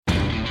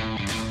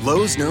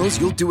Lowe's knows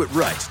you'll do it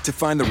right to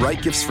find the right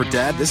gifts for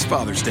Dad this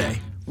Father's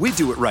Day. We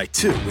do it right,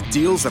 too, with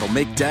deals that'll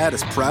make Dad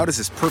as proud as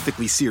his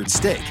perfectly seared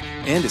steak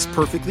and his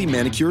perfectly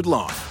manicured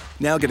lawn.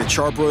 Now get a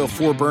Charbroil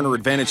 4-burner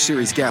Advantage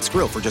Series gas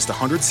grill for just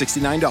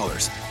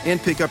 $169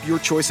 and pick up your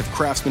choice of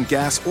Craftsman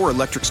gas or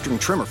electric string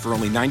trimmer for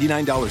only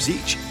 $99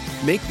 each.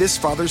 Make this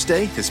Father's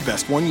Day his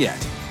best one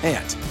yet.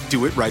 And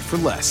do it right for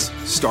less.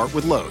 Start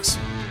with Lowe's.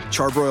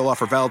 Charbroil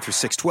offer valid through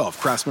 6/12.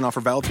 Craftsman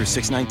offer valid through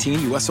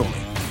 6/19, U.S. only.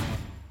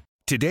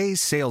 Today's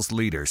sales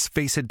leaders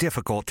face a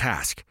difficult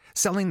task,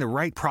 selling the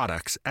right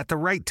products at the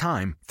right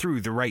time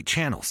through the right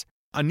channels.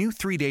 A new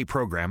 3-day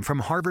program from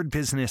Harvard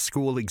Business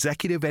School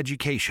Executive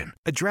Education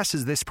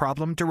addresses this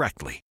problem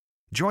directly.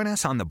 Join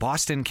us on the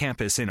Boston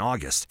campus in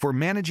August for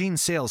Managing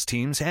Sales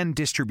Teams and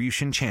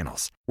Distribution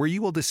Channels, where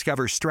you will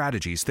discover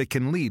strategies that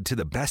can lead to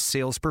the best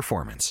sales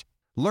performance.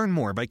 Learn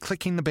more by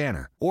clicking the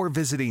banner or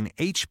visiting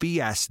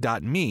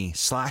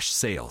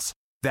hbs.me/sales.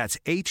 That's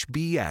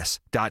hbs.me/sales.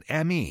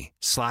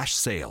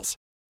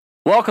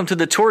 Welcome to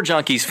the Tour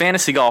Junkies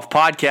Fantasy Golf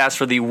Podcast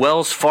for the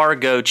Wells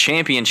Fargo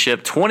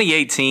Championship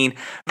 2018,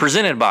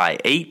 presented by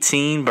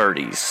 18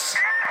 Birdies.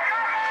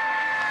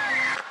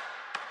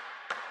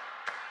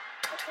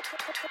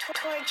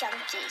 Tour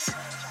Junkies.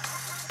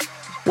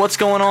 What's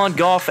going on,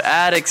 golf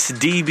addicts?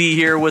 DB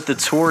here with the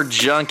Tour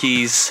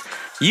Junkies.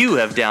 You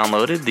have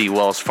downloaded the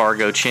Wells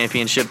Fargo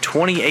Championship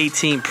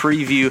 2018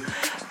 preview.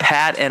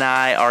 Pat and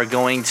I are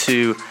going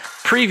to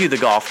preview the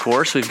golf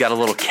course. We've got a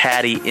little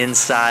caddy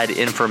inside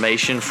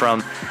information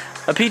from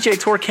a PGA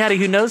Tour Caddie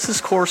who knows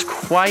this course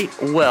quite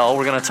well.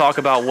 We're going to talk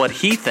about what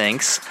he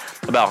thinks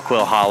about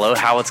Quail Hollow,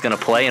 how it's going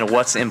to play, and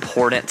what's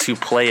important to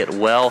play it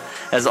well.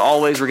 As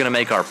always, we're going to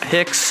make our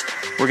picks.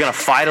 We're going to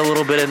fight a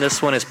little bit in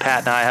this one, as Pat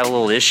and I had a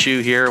little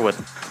issue here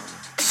with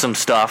some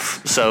stuff,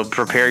 so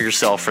prepare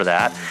yourself for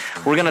that.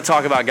 We're going to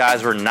talk about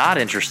guys we're not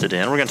interested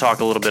in. We're going to talk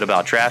a little bit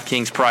about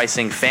DraftKings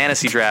pricing,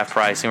 fantasy draft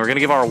pricing. We're going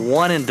to give our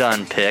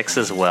one-and-done picks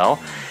as well.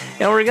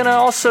 And we're going to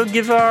also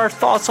give our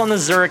thoughts on the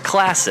Zurich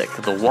Classic,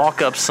 the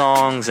walk-up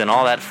songs and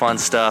all that fun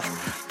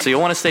stuff. So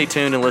you'll want to stay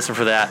tuned and listen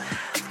for that.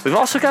 We've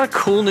also got a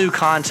cool new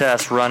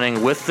contest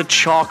running with the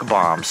Chalk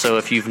Bomb. So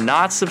if you've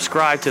not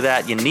subscribed to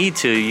that, you need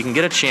to. You can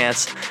get a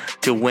chance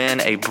to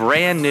win a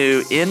brand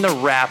new in the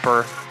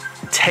wrapper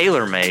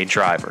tailor-made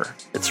driver.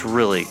 It's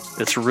really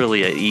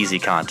an easy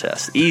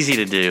contest. Easy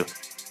to do.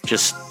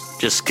 Just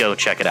go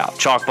check it out.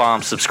 Chalk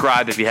Bomb,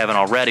 subscribe if you haven't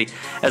already.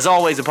 As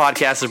always, the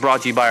podcast is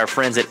brought to you by our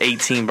friends at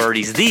 18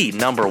 Birdies, the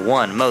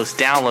 #1 most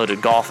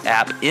downloaded golf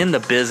app in the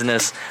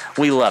business.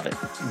 We love it.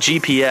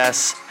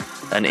 GPS,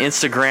 an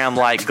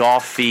Instagram-like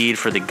golf feed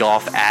for the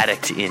golf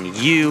addict in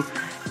you,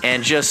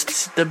 and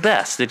just the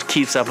best. It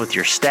keeps up with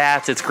your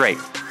stats. It's great.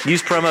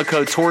 Use promo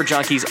code Tour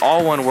Junkies,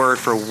 all one word,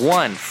 for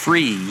 1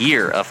 free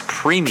year of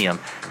premium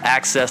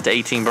access to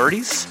 18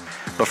 Birdies.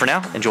 But for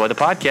now, enjoy the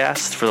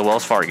podcast for the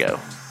Wells Fargo.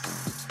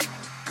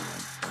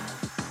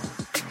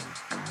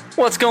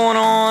 What's going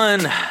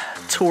on,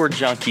 Tour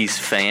Junkies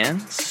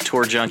fans,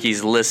 Tour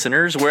Junkies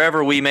listeners,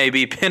 wherever we may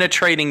be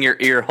penetrating your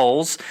ear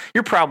holes?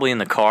 You're probably in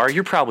the car,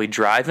 you're probably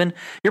driving,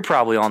 you're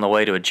probably on the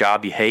way to a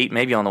job you hate,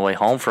 maybe on the way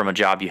home from a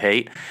job you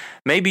hate.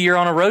 Maybe you're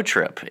on a road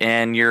trip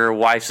and your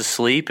wife's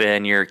asleep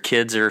and your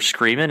kids are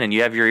screaming and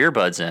you have your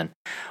earbuds in.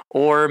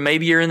 Or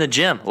maybe you're in the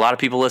gym. A lot of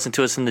people listen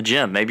to us in the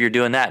gym. Maybe you're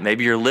doing that.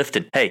 Maybe you're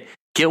lifting. Hey,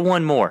 get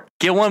one more.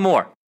 Get one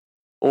more.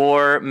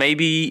 Or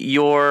maybe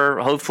you're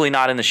hopefully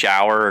not in the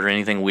shower or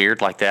anything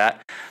weird like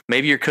that.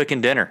 Maybe you're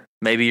cooking dinner.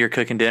 Maybe you're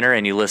cooking dinner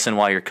and you listen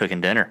while you're cooking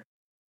dinner.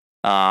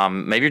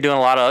 Maybe you're doing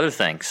a lot of other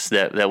things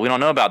that we don't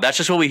know about. That's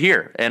just what we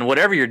hear. And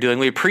whatever you're doing,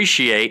 we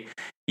appreciate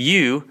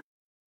you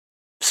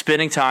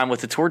spending time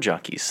with the Tour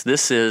Junkies.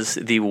 This is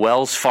the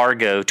Wells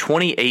Fargo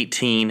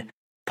 2018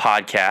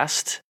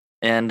 podcast.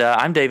 And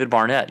I'm David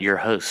Barnett, your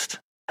host.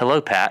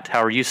 Hello, Pat.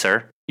 How are you,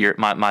 sir? You're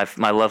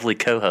my lovely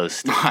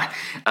co-host. I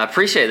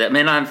appreciate that,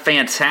 man. I'm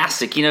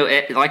fantastic. You know,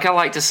 like I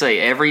like to say,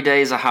 every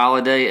day is a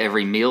holiday,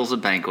 every meal's a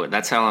banquet.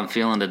 That's how I'm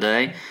feeling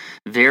today.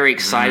 Very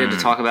excited to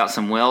talk about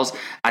some Wells.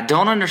 I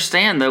don't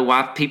understand, though,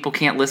 why people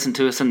can't listen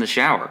to us in the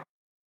shower.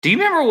 Do you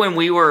remember when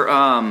we were,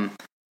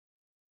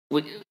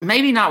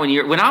 maybe not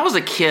when I was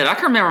a kid, I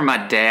can remember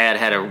my dad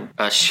had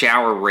a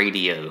shower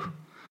radio.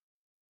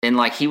 And,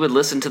 like, he would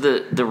listen to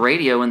the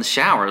radio in the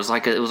shower. It was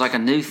like a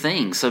new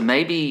thing. So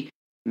maybe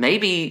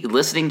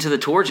listening to the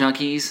Tour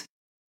Junkies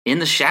in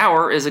the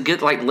shower is a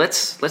good, like,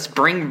 let's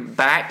bring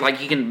back, like,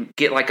 you can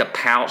get like a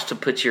pouch to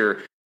put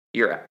your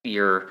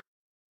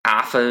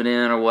iPhone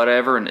in or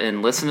whatever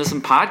and listen to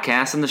some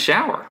podcasts in the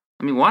shower.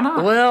 I mean, why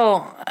not?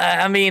 Well,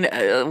 I mean,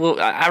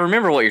 I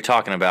remember what you're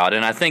talking about,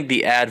 and I think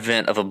the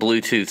advent of a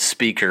Bluetooth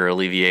speaker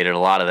alleviated a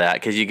lot of that,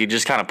 because you could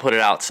just kind of put it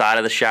outside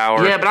of the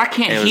shower. Yeah, but I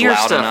can't hear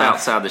stuff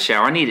outside the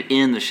shower. I need it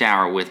in the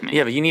shower with me.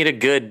 Yeah, but you need a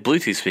good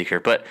Bluetooth speaker.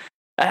 But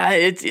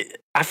I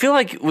feel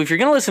like if you're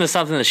going to listen to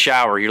something in the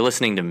shower, you're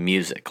listening to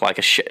music. Like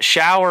a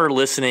shower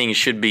listening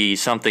should be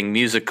something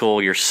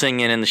musical. You're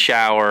singing in the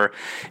shower.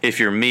 If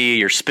you're me,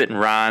 you're spitting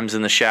rhymes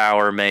in the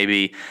shower,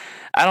 maybe.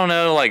 I don't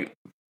know, like,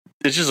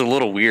 it's just a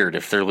little weird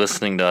if they're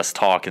listening to us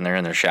talk and they're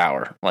in their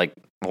shower. Like,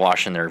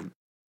 washing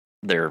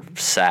their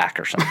sack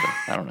or something.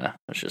 I don't know.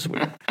 It's just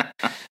weird.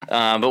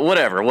 But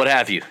whatever, what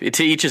have you.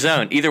 To each his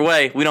own. Either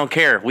way, we don't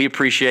care. We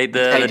appreciate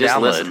the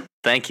download. Listen.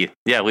 Thank you.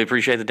 Yeah, we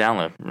appreciate the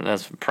download.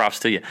 That's props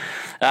to you.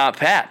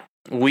 Pat,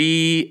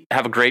 we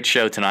have a great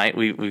show tonight.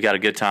 We've got a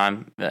good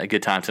time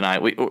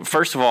tonight.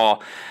 First of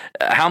all,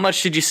 how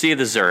much did you see of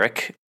the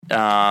Zurich?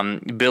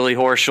 Billy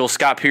Horschel,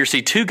 Scott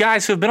Piercy, two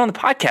guys who have been on the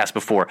podcast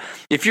before.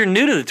 If you're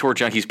new to the Tour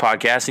Junkies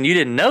podcast and you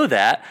didn't know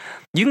that,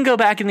 you can go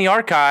back in the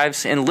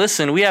archives and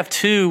listen. We have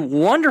two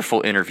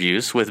wonderful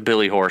interviews with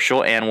Billy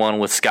Horschel and one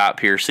with Scott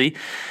Piercy.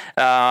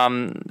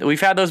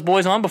 We've had those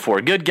boys on before.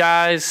 Good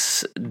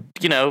guys.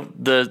 You know,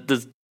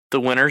 the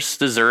winners,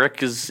 the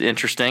Zurich is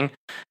interesting.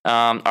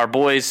 Our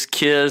boys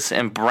Kiz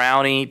and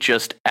Brownie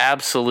just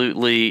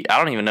absolutely, I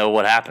don't even know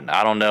what happened.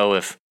 I don't know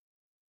if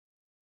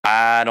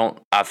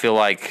I feel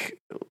like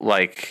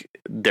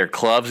their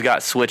clubs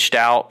got switched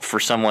out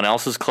for someone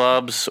else's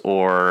clubs,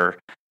 or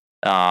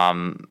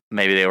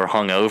maybe they were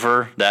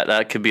hungover.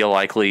 That could be a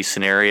likely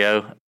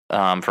scenario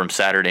from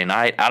Saturday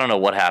night. I don't know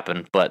what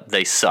happened, but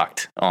they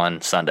sucked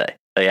on Sunday.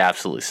 They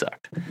absolutely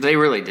sucked. They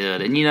really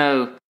did. And, you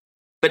know,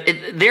 but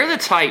they're the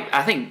type,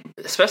 I think,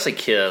 especially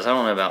Kiz, I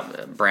don't know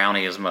about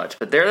Brownie as much,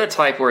 but they're the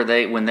type where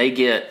when they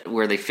get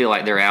where they feel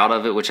like they're out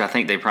of it, which I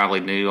think they probably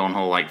knew on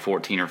hole like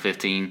 14 or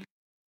 15,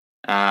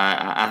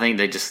 I think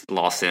they just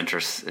lost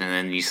interest, and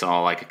then you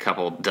saw like a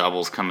couple of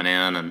doubles coming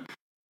in and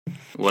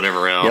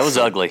whatever else. Yeah, it was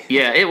ugly.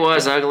 Yeah, it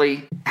was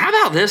ugly. How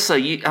about this? So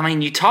you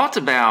talked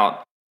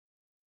about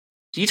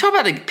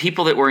the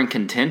people that were in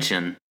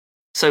contention.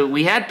 So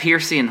we had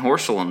Piercy and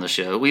Horschel on the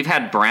show. We've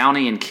had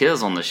Brownie and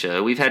Kiz on the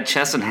show. We've had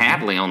Chess and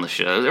Hadley on the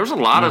show. There was a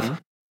lot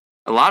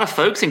of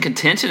folks in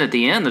contention at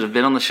the end that have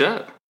been on the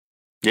show.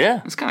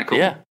 Yeah, it's kind of cool.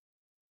 Yeah,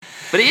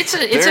 but it's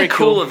a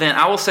cool event.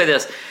 I will say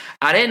this.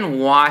 I didn't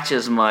watch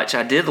as much.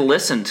 I did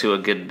listen to a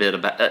good bit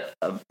about.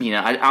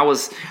 I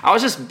was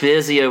just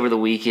busy over the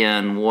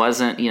weekend.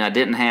 I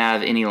didn't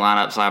have any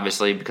lineups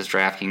obviously because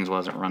DraftKings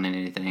wasn't running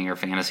anything or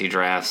fantasy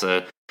draft.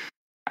 So,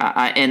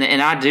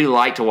 I do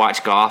like to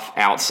watch golf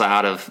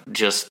outside of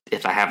just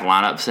if I have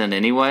lineups in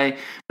anyway.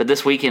 But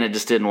this weekend it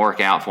just didn't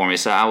work out for me.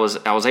 So I was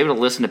able to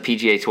listen to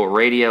PGA Tour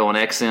Radio on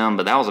XM,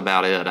 but that was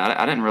about it.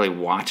 I didn't really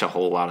watch a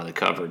whole lot of the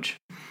coverage.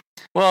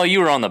 Well, you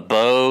were on the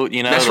boat,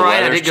 you know. That's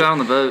right. I did go on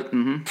the boat.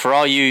 Mm-hmm. For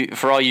all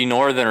you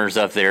Northerners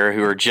up there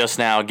who are just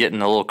now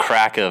getting a little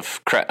crack of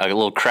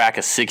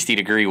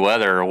 60-degree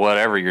weather or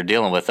whatever you're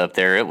dealing with up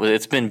there,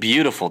 it's been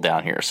beautiful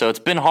down here. So it's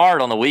been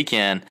hard on the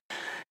weekend,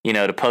 you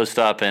know, to post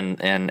up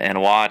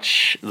and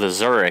watch the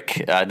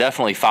Zurich. I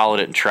definitely followed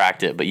it and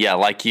tracked it. But yeah,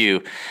 like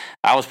you,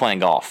 I was playing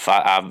golf.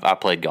 I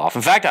played golf.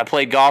 In fact, I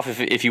played golf.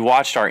 If you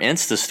watched our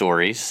Insta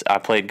stories, I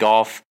played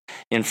golf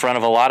in front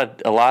of a lot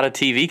of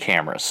TV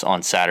cameras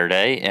on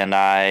Saturday, and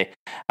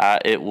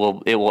it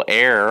will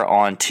air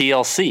on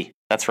TLC.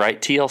 That's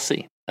right,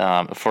 TLC,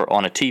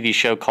 on a TV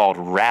show called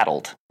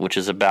Rattled, which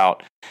is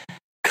about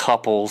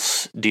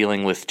couples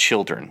dealing with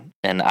children.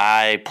 And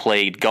I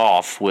played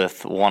golf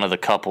with one of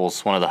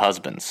the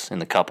husbands in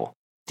the couple.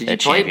 Did you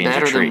play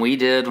better than we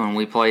did when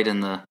we played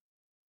in the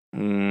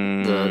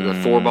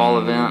 4-ball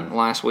event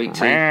last week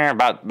too?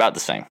 About the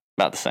same.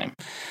 But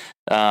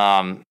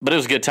it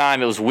was a good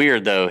time. It was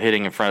weird though,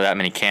 hitting in front of that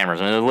many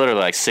cameras. I mean, there were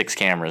literally like 6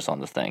 cameras on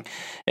the thing.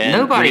 And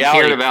nobody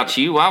cared about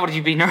you. Why would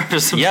you be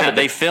nervous about it? Yeah, but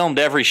they filmed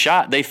every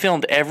shot.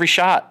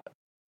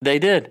 They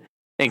did.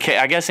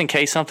 I guess in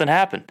case something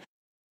happened.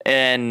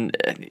 And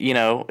you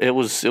know, it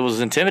was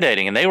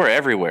intimidating, and they were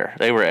everywhere.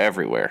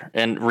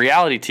 And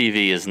reality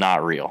TV is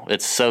not real.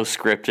 It's so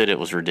scripted. It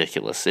was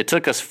ridiculous. It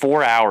took us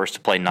 4 hours to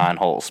play 9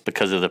 holes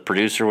because the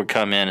producer would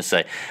come in and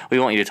say, "We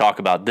want you to talk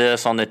about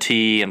this on the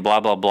tee," and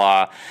blah blah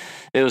blah.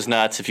 It was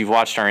nuts. If you've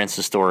watched our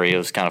Insta story, it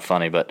was kind of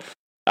funny, but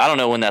I don't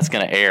know when that's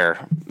going to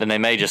air, and they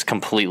may just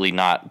completely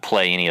not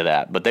play any of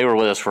that. But they were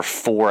with us for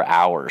 4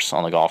 hours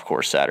on the golf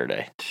course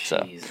Saturday.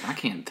 Jeez, I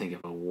can't think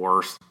of a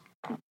worse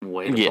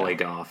way to play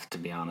golf, to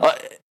be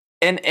honest.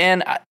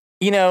 And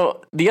you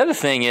know, the other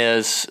thing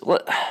is,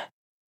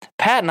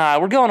 Pat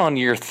and we're going on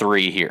year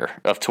 3 here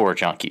of Tour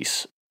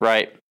Junkies,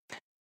 right?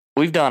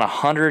 We've done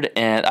 100,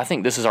 and I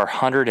think this is our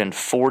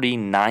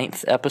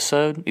 149th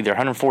episode, either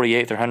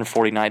 148th or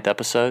 149th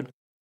episode.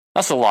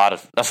 That's a lot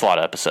of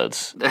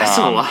episodes. That's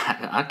a lot.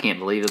 I can't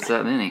believe it's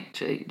that many.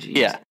 Jeez.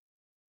 Yeah,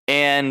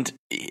 and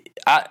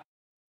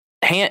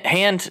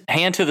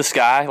hand to the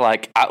sky.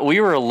 Like we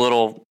were a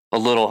little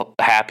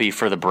happy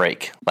for the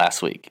break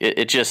last week.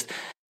 It just,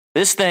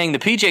 this thing, the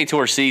PGA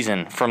Tour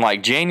season from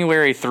like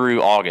January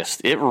through August,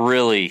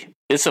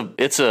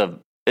 it's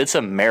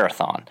a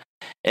marathon.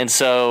 And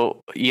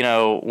so, you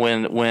know,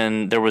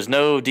 when there was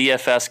no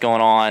DFS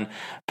going on,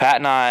 Pat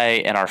and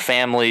I and our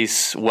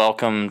families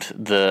welcomed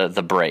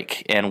the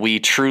break, and we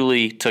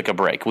truly took a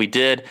break. We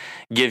did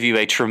give you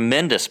a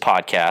tremendous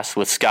podcast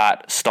with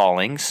Scott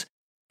Stallings.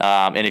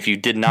 And if you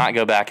did not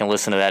go back and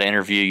listen to that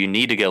interview, you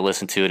need to go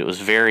listen to it. It was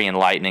very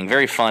enlightening,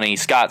 very funny.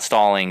 Scott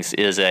Stallings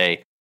is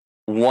a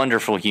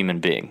wonderful human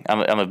being.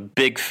 I'm a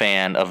big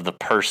fan of the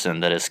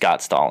person that is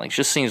Scott Stallings.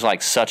 Just seems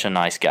like such a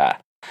nice guy.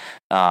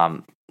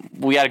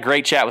 we had a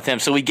great chat with him.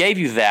 So we gave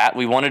you that.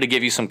 We wanted to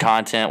give you some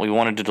content. We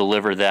wanted to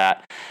deliver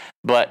that.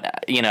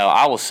 But,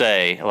 I will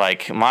say,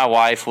 like, my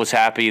wife was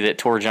happy that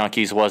Tour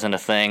Junkies wasn't a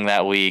thing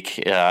that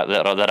week,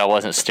 that I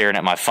wasn't staring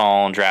at my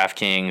phone,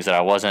 DraftKings, that I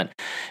wasn't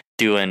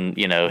doing,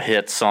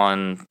 hits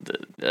on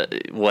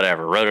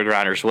whatever, Roto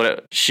Grinders,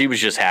 whatever. She was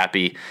just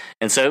happy.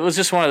 And so it was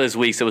just one of those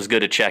weeks that was good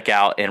to check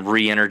out and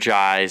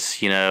re-energize,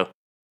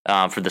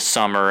 for the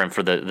summer and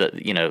for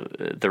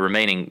the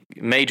remaining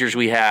majors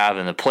we have,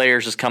 and the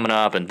players is coming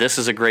up, and this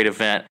is a great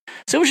event.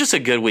 So it was just a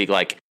good week.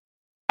 Like,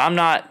 I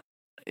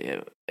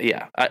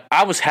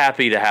was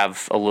happy to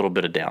have a little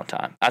bit of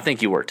downtime. I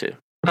think you were too.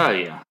 Oh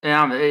yeah.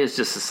 It's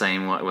just the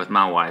same with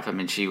my wife. I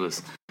mean, she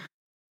was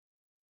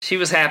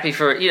happy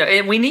for,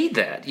 and we need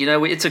that.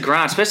 It's a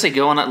grind, especially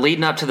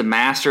leading up to the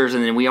Masters.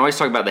 And then we always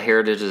talk about the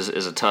Heritage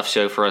is a tough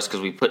show for us because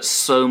we put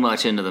so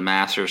much into the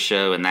Masters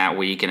show and that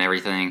week and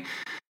everything.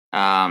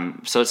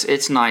 So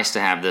it's nice to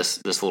have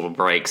this little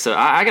break. So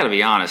I got to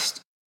be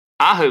honest.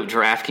 I hope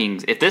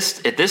DraftKings, at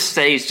this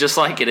stage, just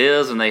like it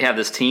is, and they have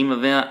this team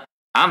event,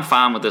 I'm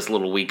fine with this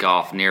little week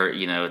off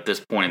at this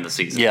point in the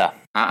season. Yeah.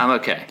 I'm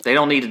okay. They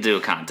don't need to do a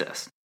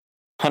contest.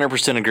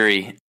 100%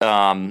 agree.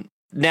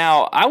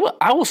 Now,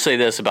 I will say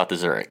this about the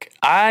Zurich.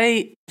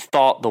 I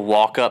thought the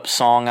walk-up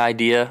song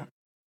idea,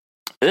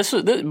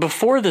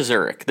 before the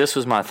Zurich, this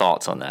was my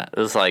thoughts on that. It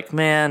was like,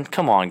 man,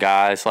 come on,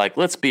 guys. Like,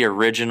 let's be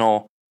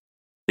original.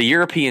 The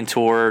European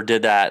Tour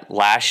did that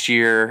last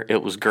year.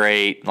 It was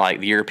great. Like,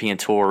 the European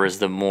Tour is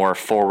the more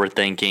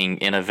forward-thinking,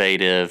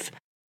 innovative,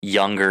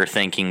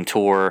 younger-thinking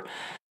tour.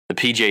 The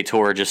PGA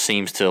Tour just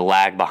seems to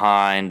lag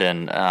behind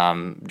and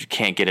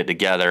can't get it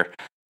together.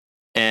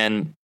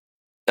 And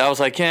I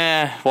was like,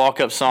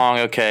 walk-up song,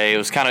 okay. It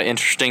was kind of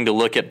interesting to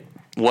look at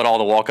what all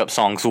the walk-up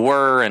songs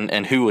were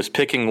and who was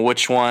picking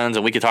which ones,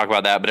 and we could talk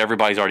about that, but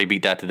everybody's already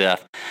beat that to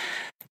death.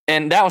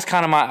 And that was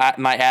kind of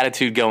my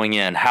attitude going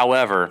in.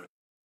 However,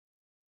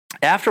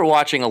 after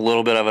watching a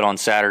little bit of it on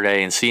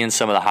Saturday and seeing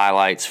some of the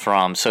highlights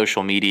from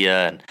social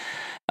media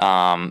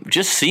and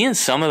just seeing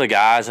some of the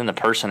guys and the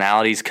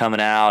personalities coming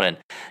out, and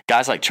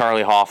guys like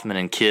Charlie Hoffman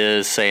and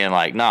Kiz saying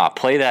like, nah,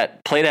 play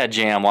that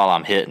jam while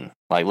I'm hitting.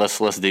 Like, let's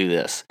do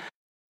this.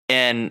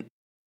 And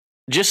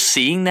just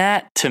seeing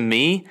that, to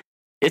me,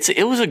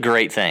 it was a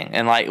great thing.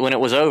 And like, when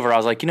it was over, I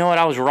was like, you know what?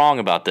 I was wrong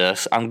about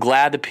this. I'm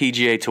glad the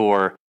PGA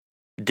Tour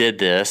did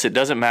this. It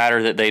doesn't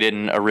matter that they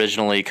didn't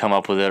originally come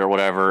up with it or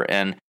whatever.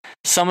 And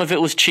some of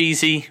it was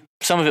cheesy.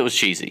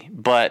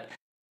 But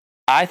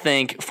I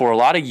think for a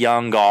lot of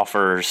young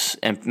golfers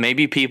and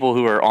maybe people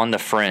who are on the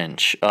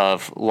fringe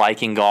of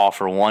liking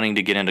golf or wanting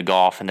to get into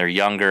golf and they're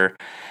younger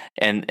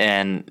and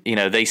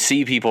they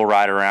see people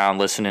ride around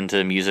listening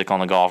to music on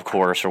the golf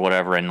course or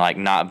whatever and like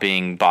not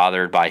being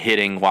bothered by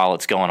hitting while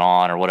it's going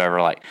on or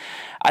whatever. Like,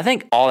 I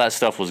think all that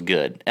stuff was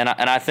good. And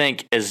I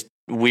think, as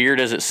weird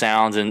as it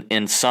sounds,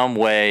 in some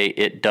way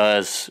it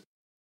does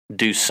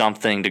do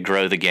something to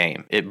grow the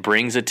game. It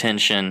brings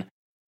attention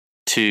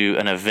to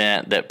an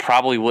event that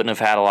probably wouldn't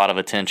have had a lot of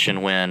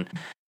attention when,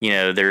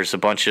 there's a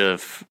bunch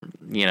of,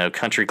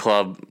 country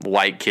club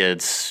white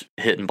kids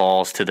hitting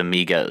balls to the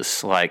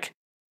Migos. Like,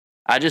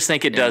 I just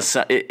think it does.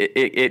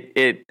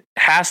 It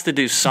has to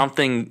do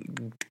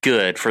something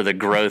good for the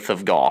growth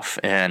of golf,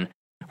 and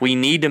we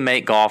need to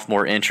make golf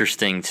more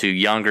interesting to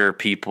younger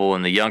people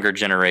and the younger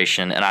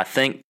generation. And I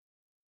think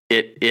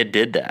it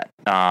did that.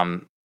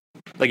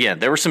 Again,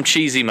 there were some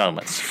cheesy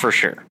moments for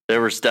sure. There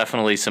was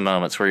definitely some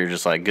moments where you're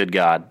just like, good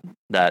God,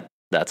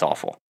 that's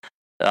awful.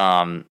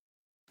 But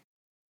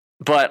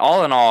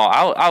all in all,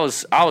 I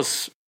was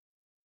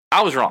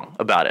wrong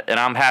about it, and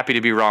I'm happy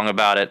to be wrong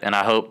about it. And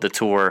I hope the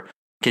tour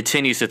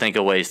continues to think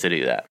of ways to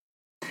do that.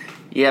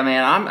 Yeah,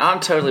 man, I'm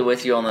totally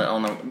with you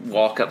on the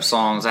walk-up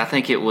songs. I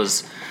think it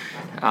was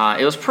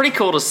pretty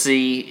cool to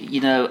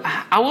see.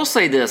 I will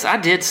say this: I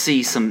did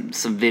see some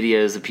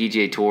videos the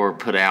PGA Tour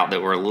put out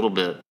that were a little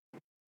bit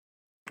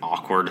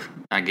awkward,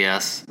 I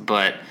guess.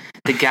 But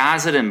the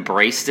guys that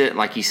embraced it,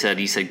 like you said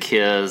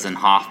Kiz and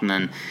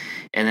Hoffman,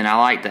 and then I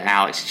like the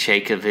Alex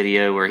Chaka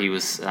video where he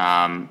was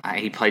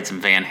he played some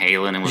Van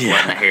Halen and was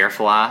letting the hair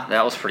fly.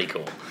 That was pretty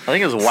cool. I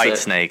think it was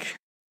Whitesnake.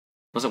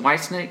 Was it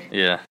Whitesnake?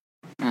 Yeah.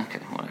 Okay,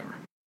 whatever.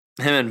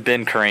 Him and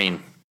Ben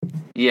Crane.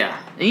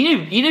 Yeah,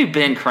 you knew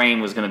Ben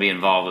Crane was going to be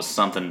involved with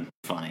something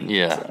funny.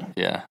 Yeah, so.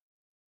 Yeah.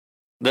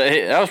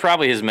 That was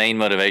probably his main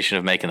motivation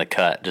of making the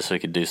cut, just so he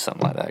could do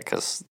something like that,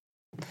 because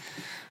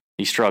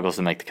he struggles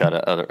to make the cut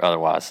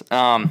otherwise.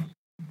 All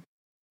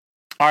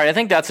right, I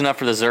think that's enough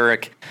for the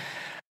Zurich.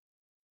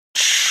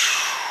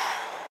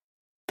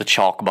 The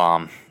Chalk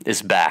Bomb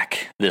is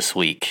back this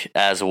week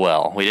as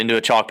well. We didn't do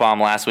a Chalk Bomb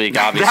last week,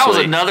 obviously. That was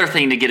another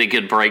thing to get a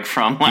good break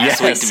from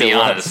last week, to be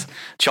honest.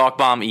 Chalk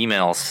Bomb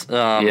emails.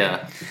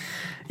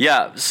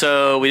 Yeah,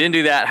 so we didn't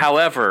do that.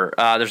 However,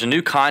 there's a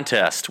new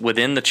contest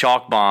within the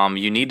Chalk Bomb.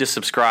 You need to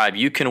subscribe.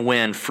 You can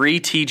win free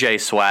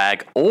TJ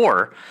swag,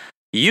 or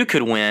you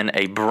could win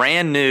a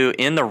brand new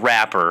in the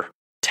wrapper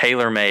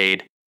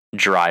tailor-made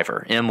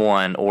driver,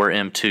 M1 or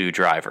M2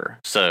 driver.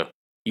 So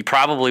you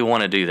probably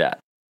want to do that.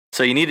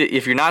 So you need to,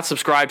 if you're not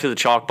subscribed to the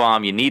Chalk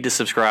Bomb, you need to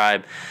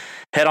subscribe.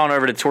 Head on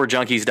over to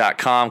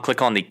tourjunkies.com,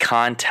 click on the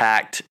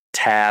contact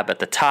tab at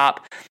the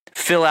top,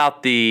 fill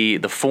out the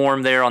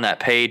form there on that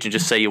page and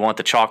just say you want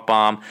the Chalk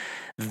Bomb.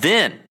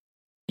 Then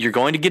you're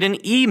going to get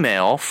an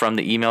email from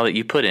the email that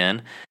you put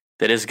in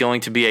that is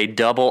going to be a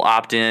double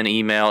opt-in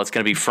email. It's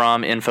going to be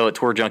from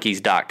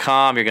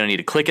info@tourjunkies.com. You're going to need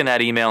to click in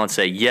that email and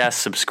say, yes,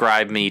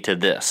 subscribe me to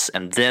this.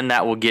 And then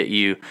that will get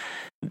you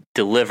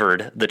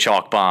delivered the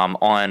Chalk Bomb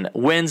on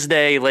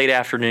Wednesday, late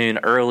afternoon,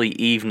 early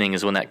evening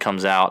is when that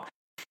comes out.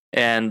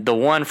 And the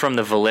one from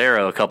the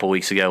Valero a couple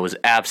weeks ago was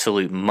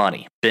absolute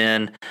money.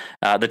 Ben,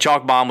 the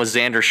Chalk Bomb was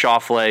Xander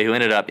Schauffele, who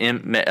ended up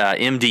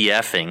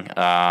MDFing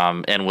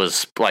and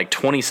was like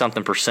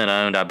 20-something%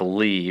 owned, I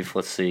believe.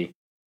 Let's see.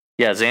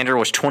 Yeah, Xander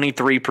was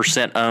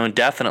 23% owned,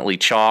 definitely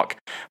chalk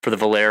for the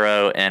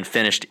Valero, and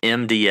finished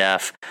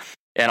MDF.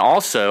 And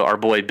also, our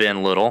boy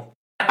Ben Little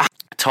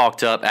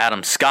talked up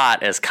Adam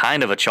Scott as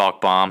kind of a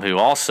Chalk Bomb, who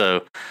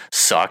also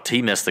sucked.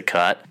 He missed the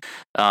cut.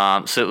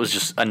 So it was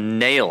just a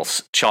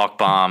nails Chalk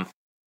Bomb.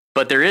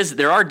 But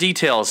there are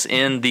details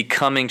in the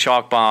coming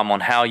Chalk Bomb on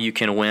how you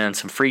can win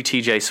some free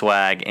TJ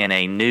swag and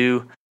a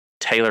new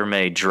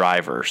tailor-made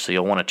driver. So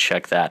you'll want to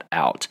check that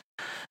out.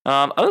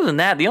 Other than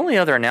that, the only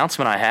other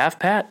announcement I have,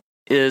 Pat,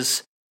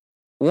 is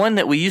one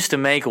that we used to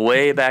make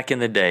way back in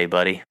the day,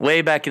 buddy.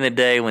 Way back in the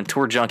day when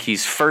Tour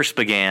Junkies first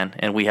began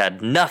and we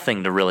had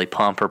nothing to really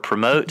pump or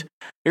promote.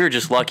 We were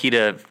just lucky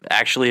to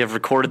actually have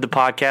recorded the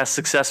podcast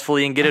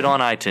successfully and get it on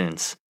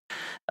iTunes.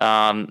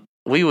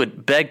 We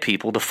would beg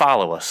people to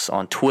follow us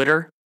on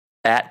Twitter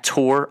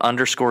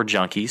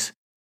 @Tour_Junkies,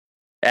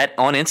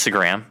 on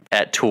Instagram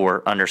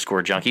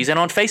 @Tour_Junkies, and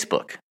on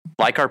Facebook,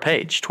 like our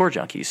page, Tour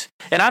Junkies.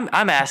 And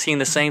I'm asking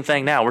the same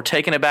thing now. We're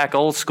taking it back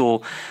old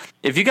school.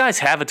 If you guys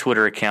have a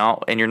Twitter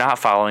account and you're not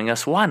following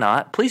us, why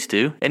not? Please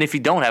do. And if you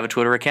don't have a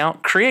Twitter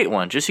account, create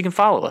one just so you can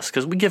follow us,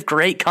 because we give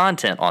great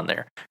content on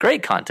there.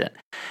 Great content.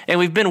 And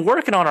we've been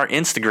working on our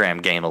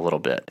Instagram game a little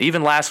bit.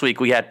 Even last week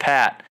we had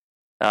Pat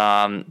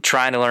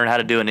trying to learn how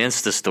to do an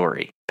Insta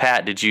story.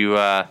 Pat, have you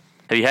had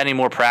any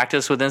more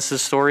practice with Insta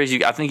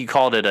stories? I think you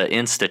called it an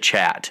Insta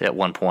chat at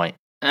one point.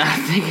 I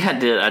think I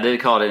did. I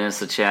did call it an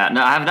Insta chat.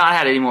 No, I have not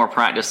had any more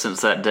practice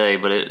since that day,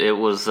 but it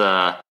was,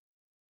 I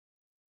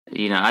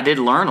did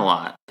learn a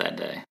lot that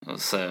day.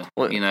 So,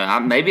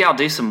 maybe I'll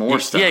do some more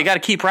stuff. Yeah, you got to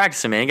keep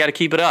practicing, man. You got to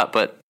keep it up.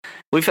 But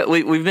we've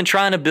been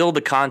trying to build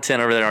the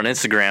content over there on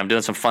Instagram,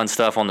 doing some fun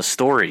stuff on the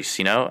stories.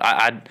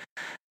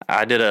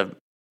 I did a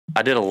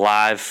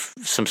live,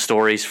 some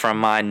stories from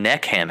my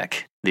neck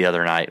hammock the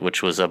other night,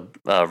 which was a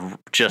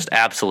just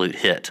absolute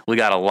hit. We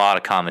got a lot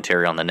of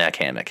commentary on the neck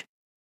hammock.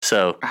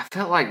 So I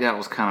felt like that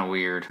was kind of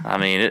weird. I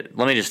mean,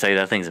 let me just tell you,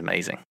 that thing's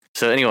amazing.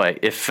 So anyway,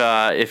 if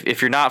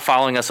you're not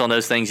following us on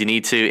those things, you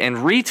need to, and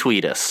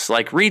retweet us,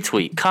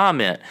 retweet,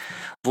 comment,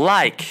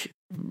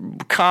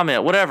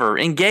 whatever,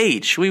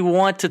 engage. We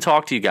want to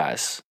talk to you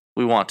guys.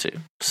 We want to.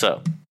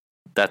 So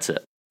that's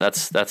it.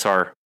 That's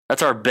our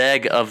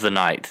beg of the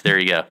night. There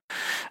you go.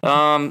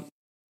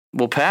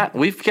 Well, Pat,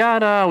 we've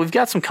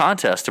got some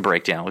contests to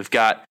break down. We've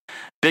got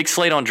big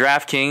slate on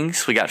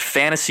DraftKings. We got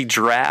Fantasy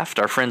Draft.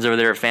 Our friends over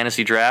there at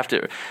Fantasy Draft,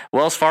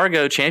 Wells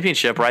Fargo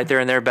Championship, right there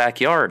in their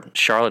backyard,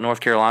 Charlotte, North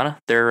Carolina.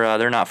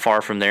 They're not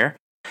far from there.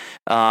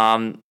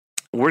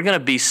 We're going to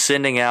be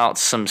sending out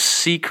some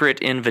secret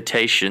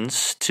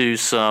invitations to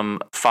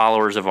some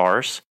followers of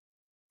ours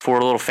for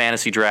a little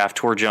Fantasy Draft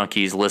Tour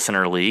Junkies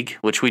Listener League,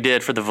 which we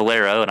did for the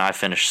Valero, and I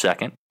finished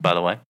second, by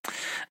the way.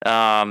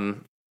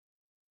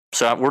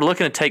 So we're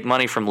looking to take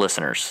money from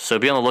listeners. So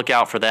be on the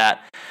lookout for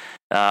that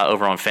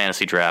over on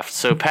Fantasy Draft.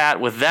 So, Pat,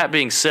 with that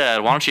being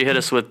said, why don't you hit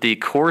us with the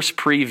course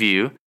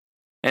preview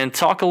and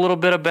talk a little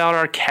bit about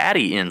our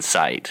caddy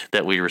insight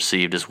that we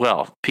received as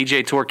well.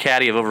 PGA Tour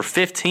Caddie of over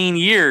 15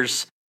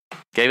 years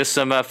gave us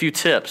a few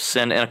tips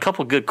and a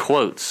couple good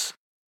quotes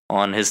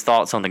on his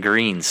thoughts on the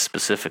greens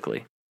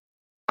specifically.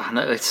 I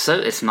know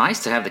it's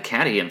nice to have the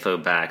caddy info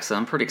back, so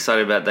I'm pretty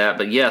excited about that.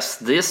 But yes,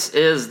 this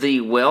is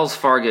the Wells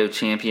Fargo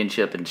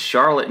Championship in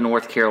Charlotte,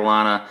 North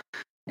Carolina,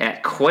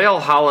 at Quail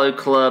Hollow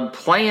Club,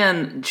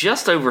 playing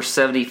just over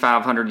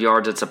 7,500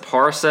 yards. It's a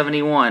par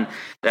 71.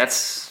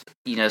 That's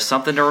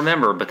something to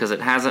remember, because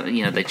it hasn't.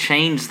 They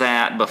changed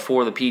that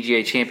before the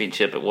PGA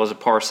Championship. It was a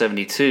par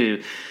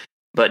 72.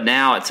 But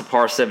now it's a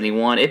par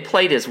 71. It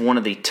played as one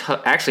of the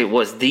actually, it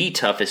was the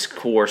toughest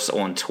course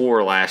on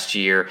tour last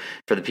year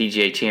for the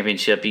PGA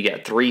Championship. You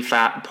got 3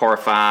 par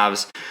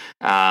 5s,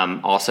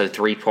 also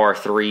 3 par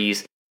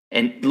 3s.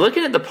 And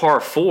looking at the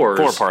par 4s.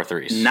 4 par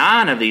 3s.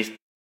 9 of these.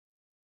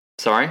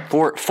 Sorry?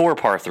 4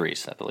 par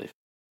 3s, I believe.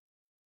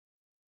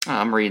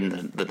 I'm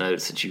reading the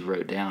notes that you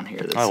wrote down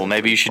here.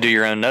 Maybe you should do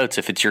your own notes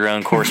if it's your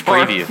own course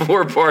preview.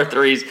 4 par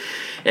 3s.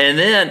 And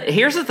then,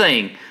 here's the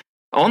thing.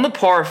 On the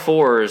par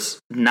 4s,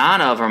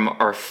 9 of them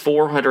are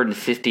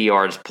 450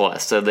 yards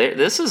plus. So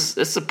this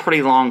is a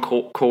pretty long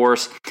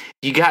course.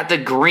 You got the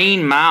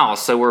Green Mile,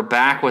 so we're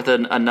back with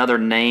another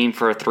name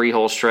for a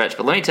 3-hole stretch.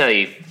 But let me tell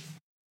you,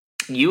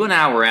 you and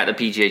I were at the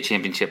PGA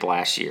Championship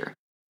last year,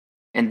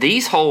 and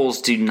these holes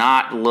do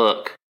not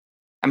look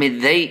I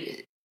mean,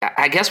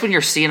 I guess when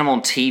you're seeing them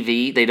on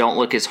TV, they don't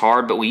look as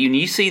hard, but when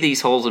you see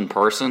these holes in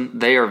person,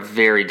 they are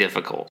very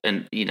difficult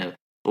and,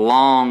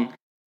 long,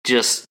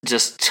 just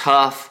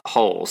tough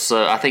holes.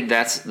 So I think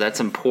that's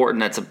important.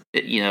 That's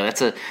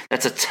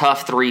a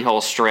tough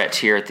 3-hole stretch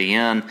here at the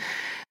end.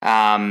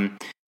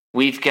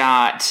 We've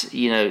got,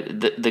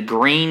 the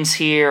greens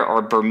here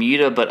are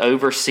Bermuda, but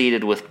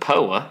overseeded with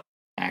POA,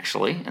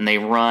 actually, and they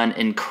run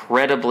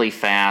incredibly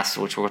fast,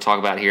 which we'll talk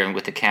about here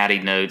with the caddy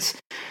notes.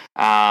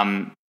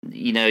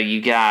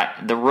 You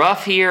got the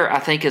rough here, I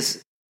think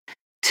is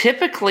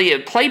typically,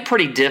 it played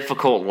pretty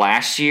difficult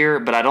last year,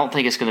 but I don't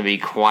think it's going to be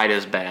quite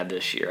as bad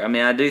this year. I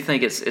mean, I do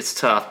think it's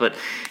tough, but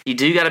you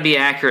do got to be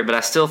accurate, but I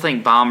still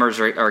think Bombers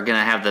are going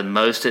to have the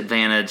most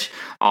advantage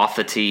off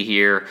the tee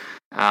here.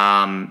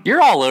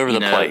 You're all over the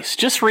place.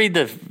 Just read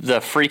the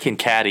freaking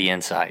caddy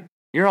insight.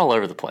 You're all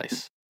over the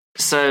place.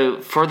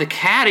 So for the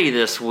caddy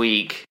this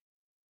week,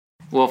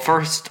 well,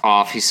 first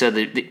off, he said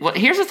that.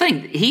 Here's the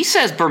thing. He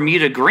says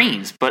Bermuda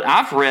greens, but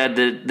I've read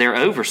that they're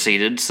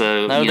overseeded,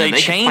 so no, they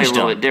changed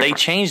them. They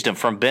changed them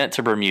from bent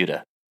to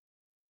Bermuda.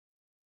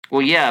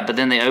 Well, yeah, but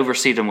then they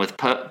overseed them with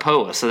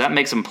POA, so that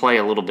makes them play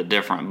a little bit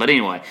different. But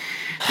anyway,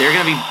 they're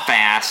going to be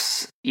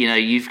fast.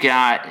 You've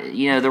got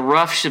the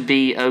rough should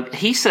be.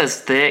 He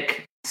says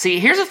thick. See,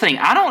 here's the thing.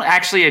 I don't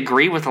actually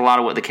agree with a lot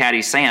of what the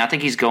caddy's saying. I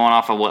think he's going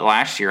off of what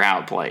last year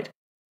how it played,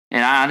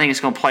 and I think it's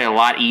going to play a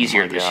lot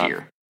easier this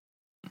year.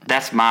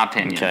 That's my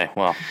opinion. Okay,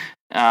 well.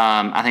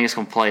 I think it's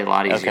going to play a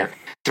lot easier. Okay.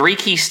 3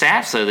 key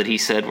stats, though, that he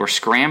said were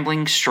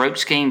scrambling,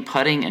 strokes gained,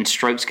 putting, and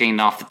strokes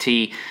gained off the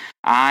tee.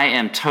 I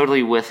am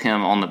totally with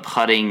him on the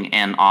putting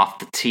and off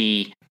the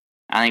tee.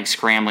 I think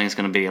scrambling is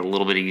going to be a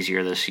little bit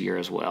easier this year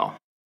as well.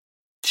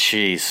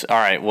 Jeez. All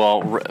right,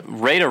 well,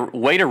 way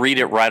to read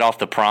it right off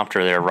the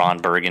prompter there, Ron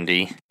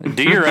Burgundy.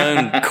 Do your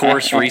own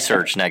course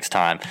research next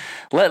time.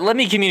 Let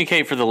me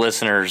communicate for the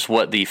listeners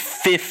what the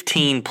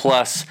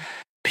 15-plus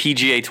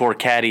PGA Tour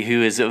Caddie,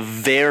 who is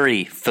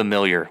very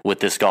familiar with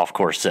this golf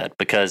course, said.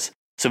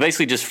 So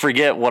basically just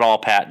forget what all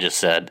Pat just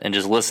said and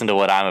just listen to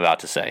what I'm about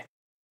to say.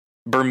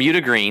 Bermuda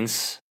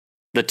greens,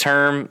 the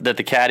term that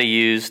the caddy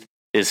used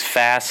is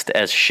fast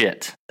as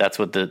shit. That's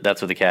what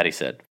the caddy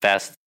said.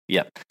 Fast,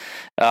 yep.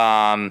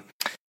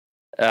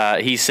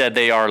 He said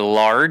they are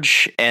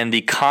large and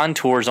the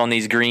contours on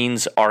these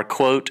greens are,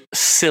 quote,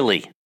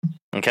 silly.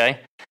 Okay?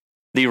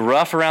 The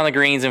rough around the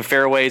greens and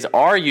fairways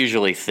are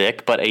usually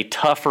thick, but a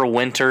tougher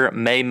winter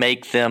may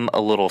make them a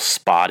little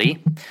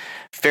spotty.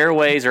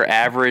 Fairways are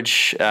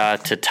average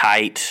to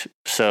tight,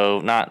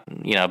 so not,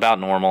 about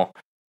normal.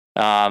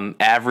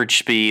 Average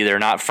speed, they're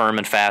not firm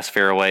and fast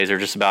fairways, they're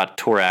just about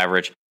tour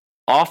average.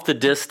 Off the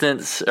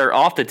distance, or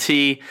off the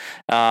tee,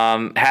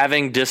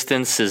 having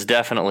distance is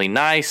definitely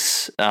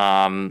nice.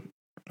 Bombers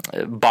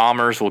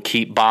will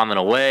keep bombing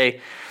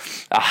away.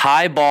 A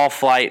high ball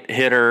flight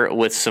hitter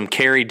with some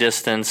carry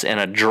distance and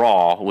a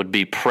draw would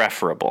be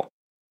preferable.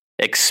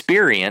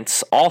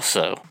 Experience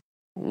also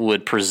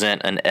would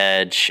present an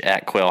edge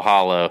at Quail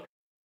Hollow.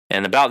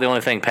 And about the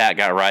only thing Pat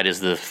got right is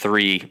the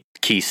 3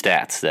 key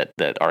stats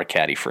that our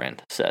caddy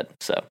friend said.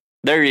 So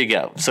there you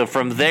go. So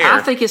from there,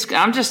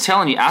 I'm just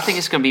telling you, I think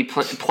it's going to be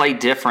played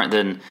different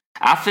than.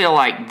 I feel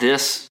like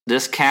this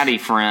caddy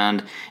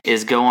friend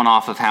is going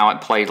off of how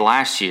it played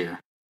last year,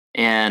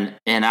 and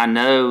I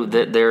know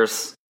that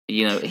there's.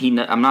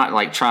 I'm not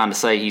like trying to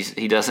say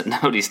he doesn't know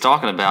what he's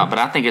talking about, but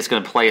I think it's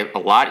going to play a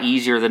lot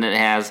easier than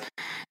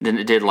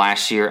it did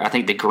last year. I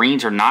think the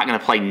greens are not going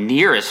to play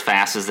near as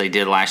fast as they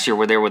did last year,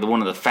 where they were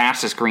one of the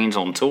fastest greens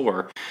on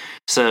tour.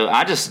 So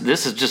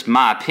this is just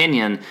my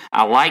opinion.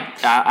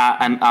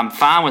 I'm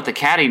fine with the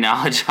caddy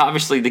knowledge.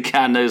 Obviously, the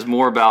guy knows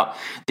more about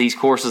these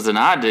courses than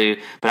I do,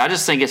 but I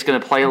just think it's going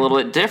to play a little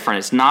bit different.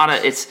 It's not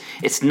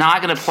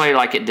going to play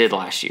like it did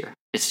last year.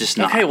 It's just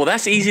not. Okay, well,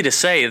 that's easy to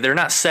say. They're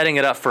not setting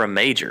it up for a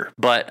major,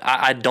 but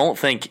I don't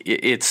think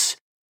it's.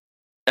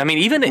 I mean,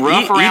 even when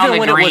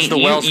it was the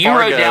Wells Fargo, you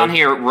wrote down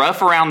here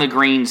rough around the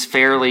greens,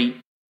 fairly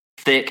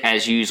thick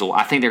as usual.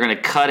 I think they're going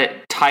to cut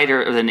it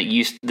tighter than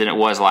it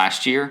was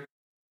last year.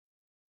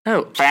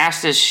 Oh,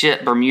 fast as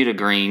shit Bermuda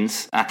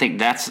greens. I think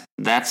that's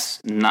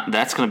going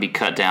to be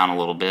cut down a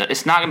little bit.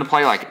 It's not going to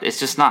play like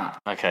it's just not.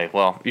 Okay,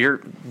 well, you're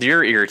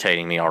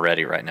irritating me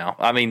already right now.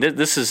 I mean,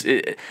 this is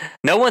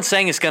no one's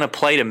saying it's going to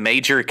play to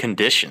major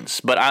conditions,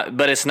 but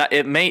it's not.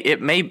 It may.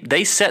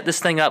 They set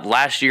this thing up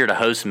last year to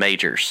host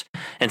majors,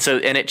 and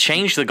it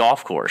changed the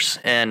golf course.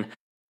 And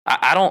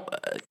I don't.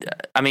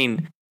 I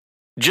mean.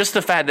 Just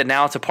the fact that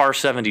now it's a par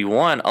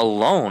 71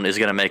 alone is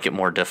going to make it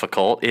more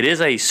difficult. It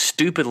is a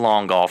stupid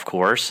long golf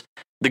course.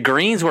 The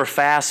greens were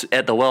fast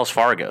at the Wells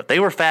Fargo. They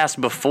were fast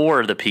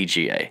before the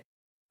PGA.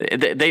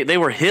 They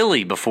were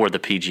hilly before the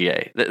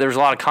PGA. There was a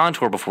lot of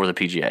contour before the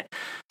PGA.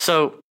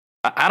 So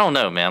I don't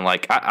know, man.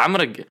 Like I'm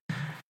going to,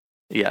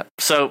 yeah.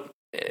 So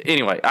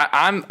anyway,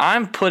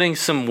 I'm putting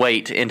some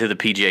weight into the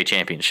PGA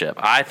Championship.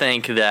 I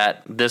think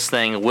that this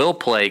thing will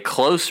play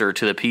closer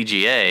to the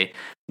PGA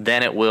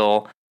than it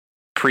will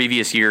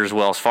previous year's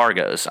Wells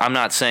Fargos. I'm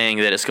not saying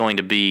that it's going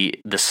to be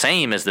the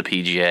same as the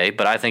PGA,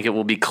 but I think it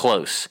will be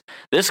close.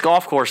 This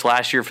golf course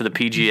last year for the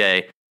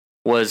PGA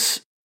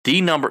was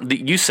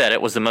you said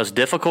it was the most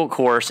difficult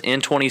course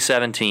in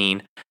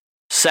 2017.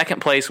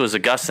 Second place was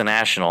Augusta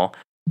National,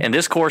 and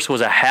this course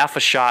was a half a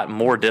shot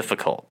more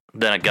difficult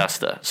than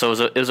Augusta. So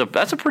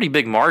that's a pretty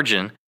big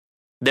margin.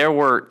 There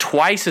were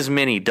twice as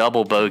many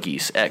double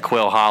bogeys at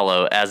Quail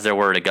Hollow as there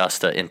were at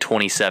Augusta in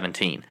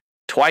 2017.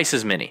 Twice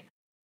as many.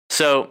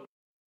 So,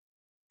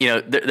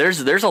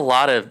 there's a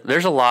lot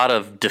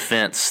of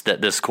defense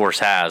that this course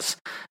has.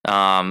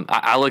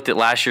 I looked at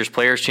last year's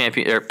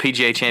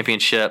PGA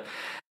Championship.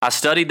 I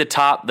studied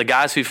the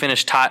guys who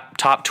finished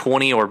top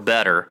 20 or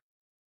better,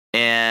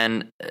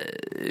 and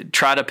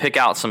try to pick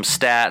out some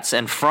stats.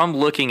 And from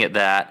looking at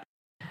that,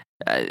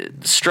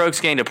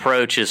 strokes gained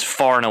approach is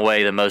far and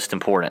away the most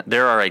important.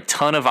 There are a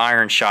ton of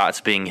iron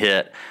shots being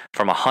hit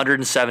from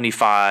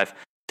 175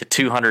 to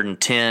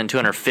 210,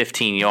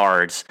 215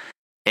 yards.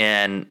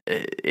 And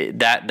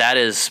that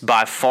is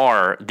by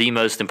far the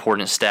most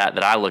important stat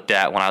that I looked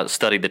at when I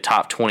studied the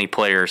top 20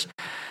 players.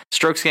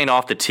 Strokes gained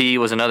off the tee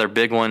was another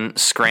big one.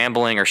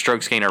 Scrambling or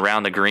strokes gained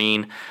around the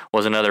green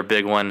was another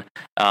big one.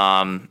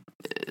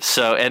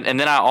 So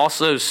then I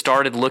also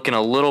started looking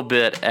a little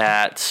bit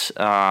at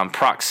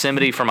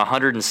proximity from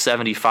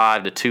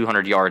 175 to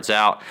 200 yards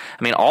out.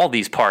 I mean, all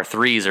these par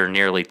threes are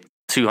nearly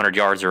 200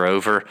 yards or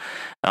over.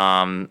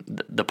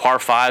 The par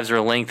fives are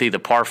lengthy. The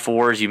par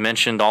fours, you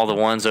mentioned all the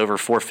ones over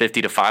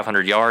 450 to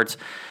 500 yards.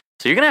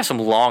 So you're going to have some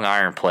long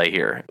iron play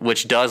here,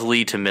 which does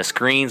lead to missed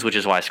greens, which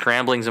is why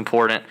scrambling is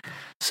important.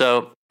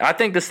 So I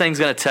think this thing's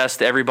going to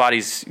test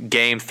everybody's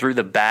game through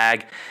the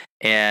bag.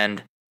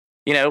 And,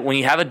 when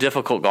you have a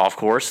difficult golf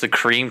course, the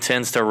cream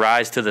tends to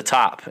rise to the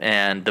top,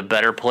 and the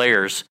better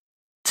players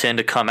tend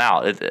to come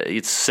out.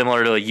 It's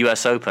similar to a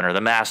U.S. Open or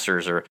the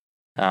Masters or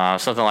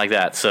something like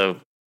that. So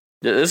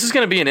this is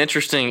going to be an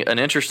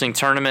interesting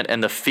tournament,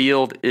 and the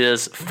field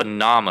is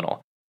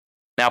phenomenal.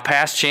 Now,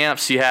 past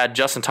champs, you had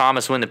Justin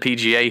Thomas win the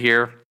PGA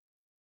here.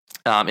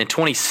 In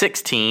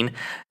 2016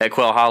 at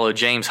Quail Hollow,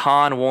 James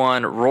Hahn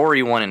won,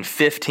 Rory won in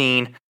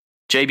 15,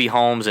 J.B.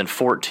 Holmes in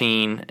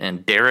 14,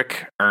 and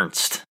Derek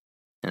Ernst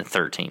in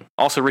 13.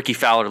 Also, Ricky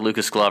Fowler,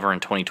 Lucas Glover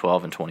in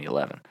 2012 and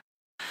 2011.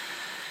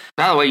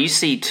 By the way, you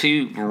see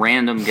two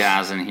random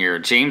guys in here.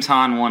 James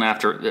Hahn won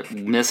after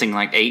missing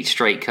like 8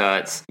 straight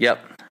cuts. Yep.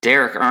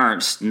 Derek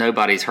Ernst,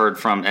 nobody's heard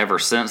from ever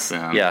since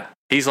then. Yeah,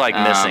 he's like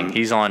missing.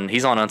 He's on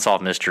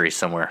Unsolved Mysteries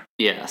somewhere.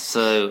 Yeah,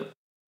 so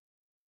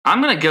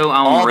I'm going to go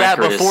on all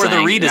record that before the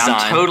redesign.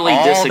 I'm totally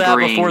disagreeing. All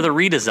that before the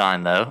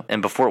redesign, though,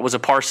 and before it was a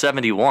par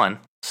 71.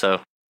 So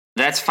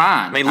that's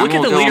fine. I mean, look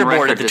at the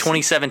leaderboard at the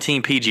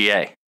 2017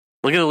 PGA.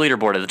 Look at the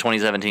leaderboard at the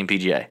 2017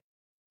 PGA.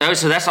 Oh,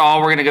 so that's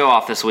all we're going to go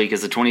off this week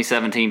is the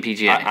 2017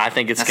 PGA. I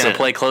think it's going to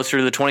play closer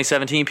to the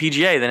 2017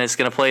 PGA than it's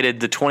going to play to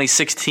the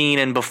 2016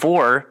 and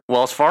before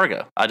Wells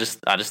Fargo. I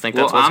just think that's what's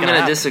going to happen. I'm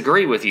going to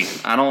disagree with you.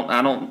 I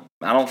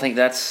don't think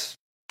that's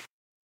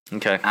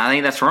okay. I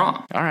think that's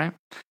wrong. All right.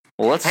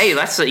 Well,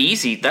 that's the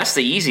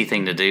easy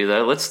thing to do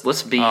though.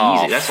 Let's be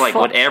easy. That's like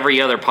what every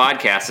other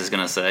podcast is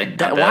going to say.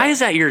 Why is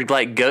that your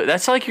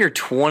that's like your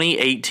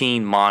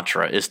 2018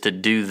 mantra is to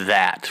do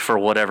that for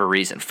whatever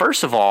reason.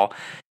 First of all,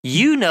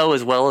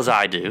 as well as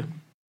I do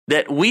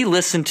that we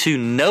listen to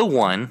no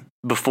one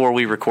before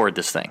we record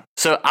this thing.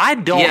 So I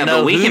don't know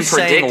but we who's can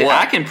predict saying it. what.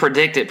 I can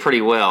predict it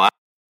pretty well.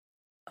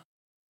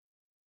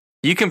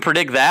 You can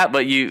predict that,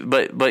 but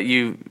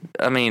you.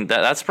 I mean,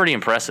 that's pretty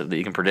impressive that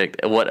you can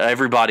predict what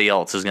everybody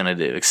else is going to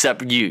do,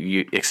 except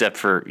you. Except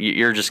for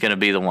you're just going to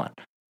be the one.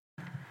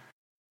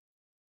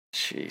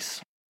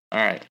 Jeez.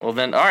 All right.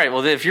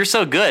 Well, if you're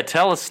so good,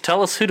 tell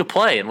us who to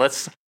play, and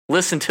let's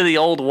listen to the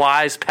old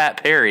wise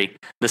Pat Perry,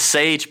 the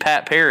sage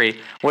Pat Perry.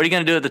 What are you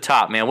going to do at the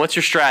top, man? What's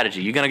your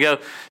strategy? You going to go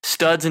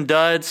studs and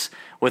duds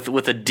with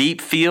a deep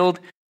field?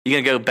 You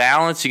going to go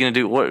balance? You going to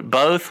do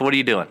both? What are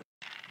you doing?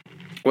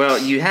 Well,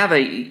 you have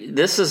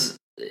here's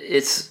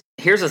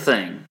the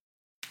thing.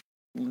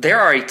 There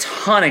are a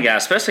ton of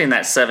guys, especially in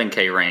that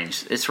 7K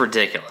range. It's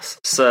ridiculous.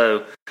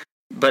 So,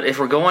 but if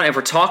we're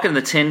talking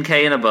the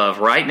 10K and above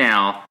right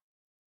now,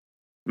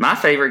 my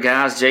favorite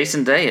guy is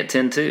Jason Day at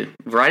 10-2,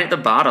 right at the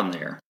bottom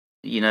there.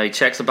 He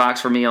checks the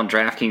box for me on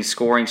DraftKings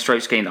scoring,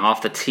 strokes gained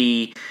off the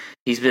tee.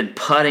 He's been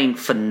putting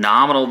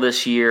phenomenal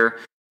this year.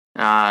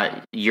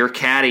 Your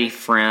caddy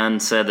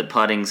friend said that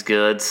putting's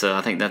good, so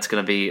I think that's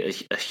going to be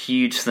a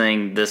huge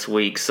thing this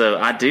week. So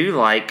I do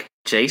like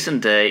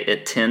Jason Day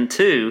at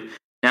 10-2.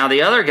 Now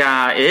the other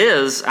guy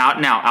is out.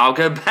 Now I'll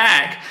go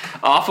back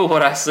off of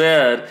what I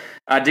said.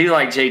 I do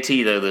like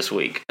JT though this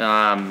week.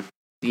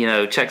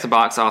 Checks the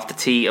box off the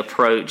tee,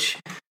 approach.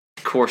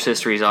 Course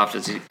history is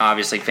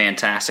obviously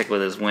fantastic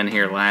with his win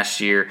here last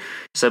year.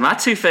 So my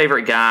two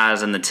favorite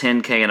guys in the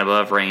 10K and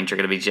above range are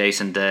going to be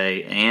Jason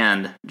Day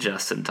and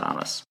Justin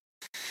Thomas.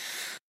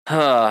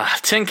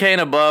 10K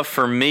and above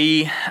for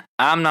me,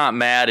 I'm not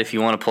mad if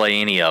you want to play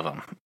any of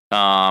them.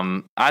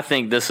 I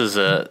think this is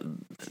a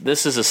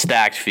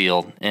stacked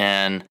field,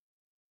 and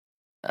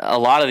a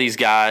lot of these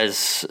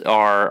guys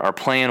are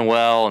playing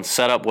well and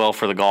set up well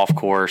for the golf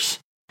course.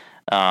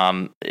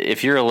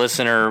 If you're a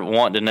listener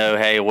wanting to know,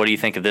 hey, what do you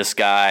think of this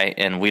guy?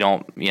 And we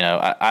don't,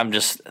 I'm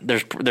just,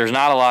 there's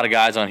not a lot of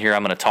guys on here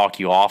I'm going to talk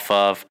you off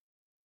of.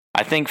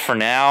 I think for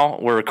now,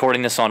 we're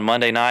recording this on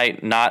Monday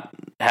night, not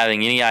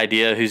having any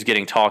idea who's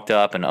getting talked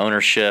up and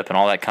ownership and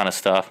all that kind of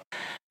stuff.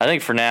 I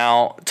think for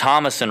now,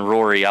 Thomas and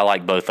Rory, I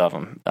like both of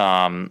them.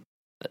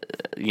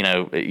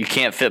 You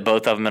can't fit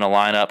both of them in a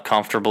lineup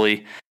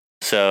comfortably.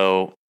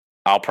 So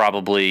I'll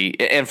probably,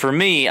 and for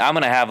me, I'm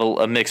going to have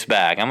a mixed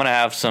bag. I'm going to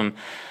have some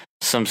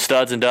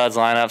studs and duds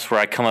lineups where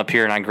I come up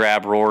here and I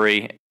grab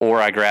Rory or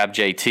I grab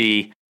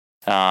JT.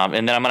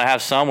 And then I'm going to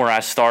have some where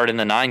I start in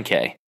the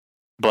 9K.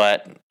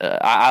 But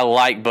I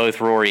like both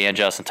Rory and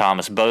Justin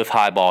Thomas, both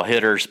high ball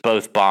hitters,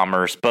 both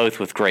bombers, both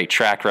with great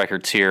track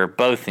records here,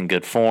 both in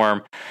good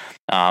form,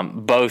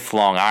 both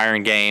long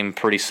iron game,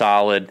 pretty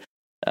solid.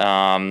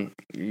 I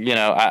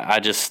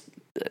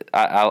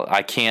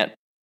can't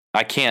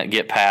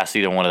get past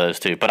either one of those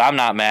two. But I'm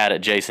not mad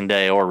at Jason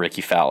Day or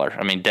Ricky Fowler.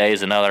 I mean, Day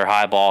is another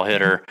high ball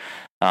hitter,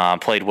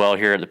 played well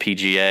here at the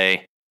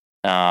PGA.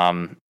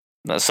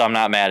 So I'm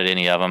not mad at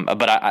any of them.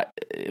 But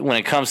when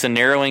it comes to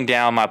narrowing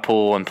down my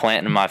pool and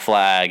planting my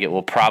flag, it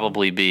will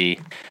probably be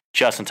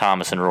Justin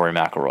Thomas and Rory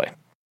McIlroy.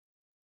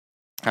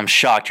 I'm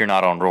shocked you're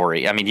not on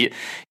Rory. I mean,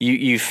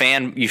 you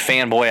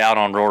fanboy out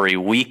on Rory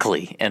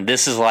weekly, and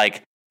this is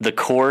like the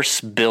course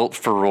built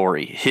for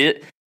Rory.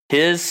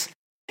 His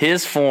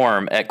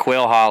form at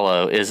Quail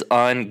Hollow is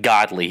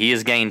ungodly. He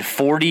has gained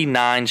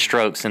 49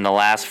 strokes in the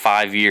last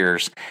 5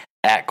 years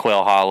at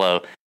Quail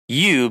Hollow.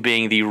 You,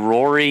 being the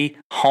Rory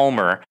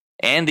homer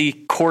and the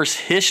course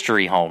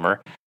history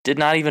homer, did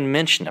not even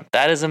mention him.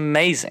 That is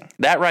amazing.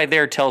 That right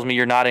there tells me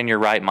you're not in your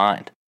right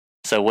mind.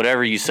 So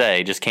whatever you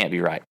say just can't be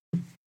right.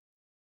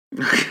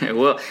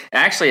 Well,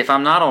 actually, if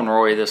I'm not on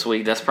Rory this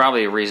week, that's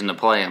probably a reason to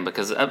play him,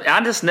 because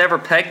I just never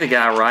pegged the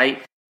guy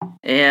right,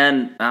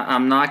 and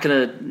I'm not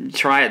going to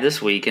try it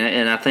this week.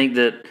 And I think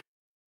that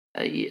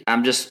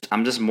I'm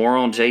just more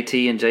on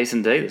JT and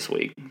Jason Day this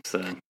week. So.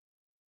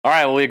 All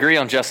right, well, we agree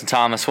on Justin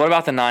Thomas. What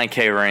about the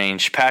 9K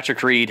range?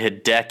 Patrick Reed,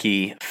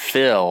 Hideki,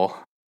 Phil,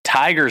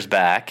 Tiger's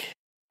back,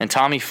 and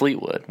Tommy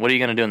Fleetwood. What are you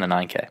going to do in the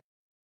 9K?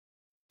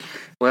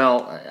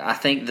 Well, I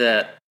think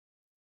that,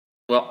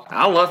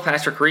 I love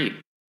Patrick Reed.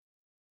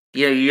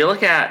 You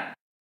look at,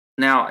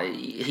 now,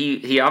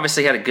 he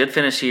obviously had a good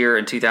finish here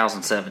in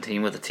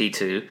 2017 with a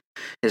T2.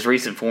 His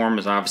recent form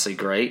is obviously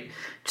great.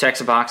 Checks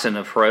a box in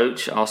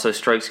approach, also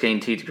strokes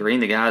gained tee to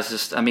green. The guy's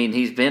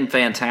he's been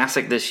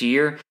fantastic this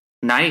year.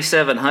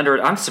 9,700.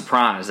 I'm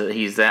surprised that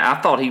he's that. I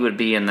thought he would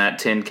be in that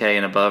 10K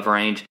and above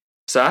range.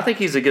 So I think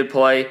he's a good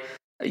play.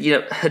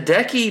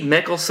 Hideki,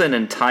 Mickelson,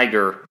 and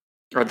Tiger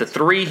are the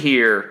three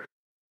here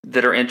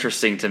that are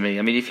interesting to me.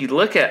 I mean, if you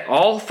look at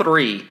all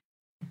three,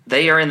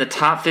 they are in the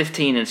top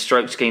 15 in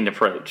strokes gained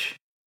approach.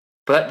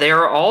 But they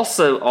are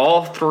also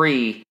all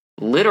three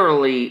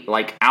literally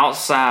like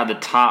outside the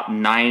top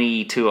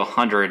 90 to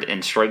 100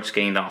 in strokes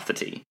gained off the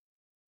tee.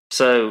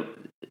 So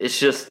it's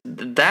just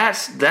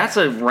that's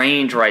a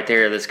range right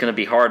there that's going to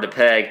be hard to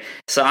peg.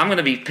 So I'm going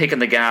to be picking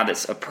the guy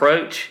that's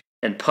approach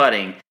and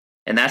putting,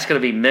 and that's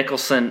going to be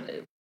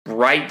Mickelson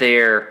right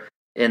there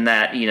in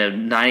that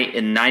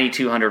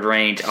 9,200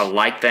 range. I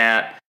like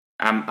that.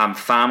 I'm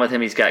fine with him.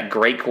 He's got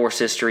great course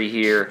history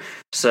here.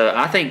 So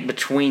I think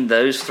between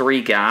those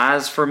three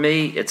guys, for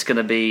me, it's going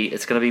to be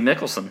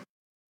Mickelson.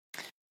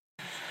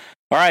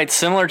 All right,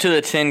 similar to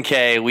the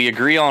 10K, we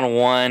agree on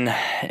one,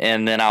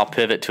 and then I'll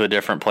pivot to a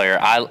different player.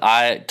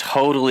 I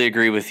totally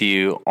agree with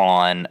you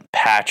on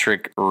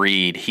Patrick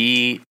Reed.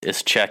 He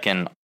is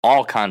checking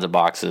all kinds of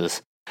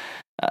boxes.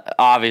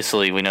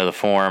 Obviously, we know the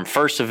form.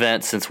 First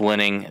event since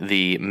winning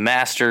the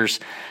Masters.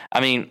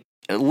 I mean,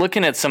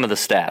 looking at some of the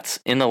stats,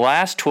 in the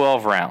last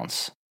 12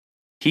 rounds,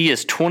 he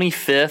is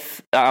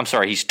 12th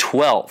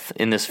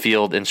in this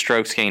field in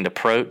strokes gained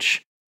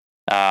approach.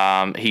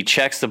 He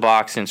checks the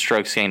box in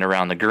strokes gained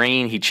around the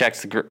green. He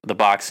checks the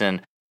box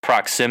in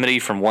proximity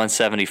from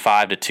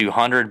 175 to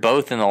 200,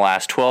 both in the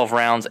last 12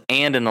 rounds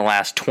and in the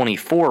last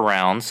 24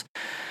 rounds.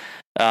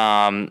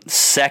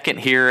 Second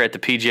here at the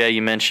PGA,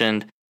 you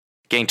mentioned,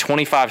 gained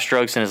 25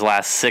 strokes in his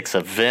last 6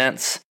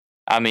 events.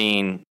 I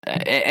mean,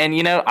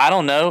 and I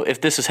don't know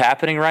if this is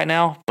happening right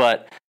now,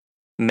 but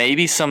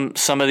maybe some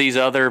of these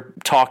other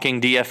talking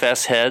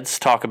DFS heads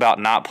talk about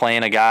not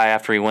playing a guy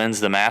after he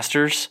wins the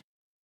Masters.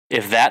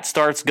 If that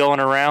starts going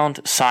around,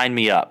 sign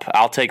me up.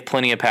 I'll take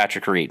plenty of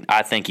Patrick Reed.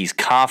 I think he's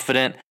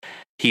confident.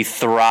 He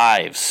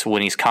thrives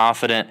when he's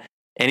confident,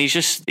 and he's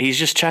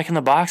just checking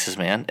the boxes,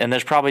 man. And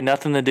there's probably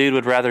nothing the dude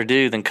would rather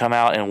do than come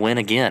out and win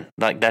again.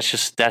 Like that's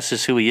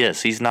just who he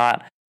is. He's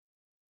not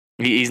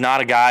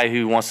a guy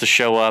who wants to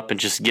show up and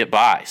just get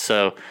by.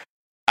 So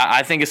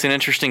I think it's an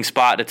interesting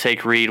spot to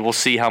take Reed. We'll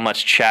see how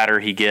much chatter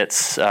he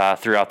gets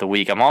throughout the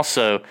week. I'm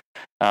also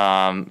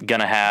going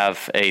to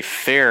have a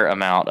fair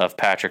amount of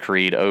Patrick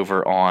Reed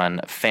over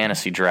on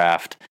Fantasy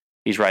Draft.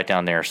 He's right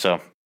down there.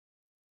 So,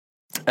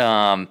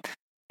 and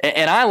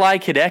I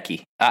like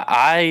Hideki.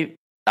 I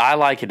I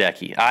like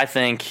Hideki. I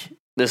think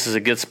this is a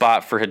good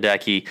spot for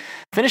Hideki.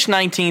 Finished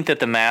 19th at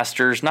the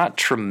Masters. Not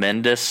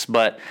tremendous,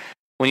 but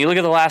when you look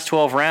at the last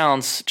 12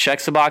 rounds,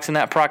 checks the box in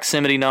that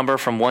proximity number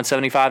from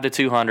 175 to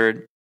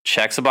 200.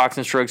 Checks the box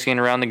in strokes gained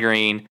around the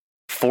green.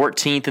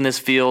 14th in this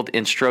field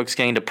in strokes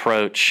gained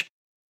approach.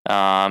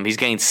 He's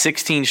gained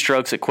 16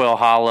 strokes at Quail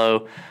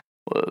Hollow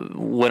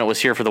when it was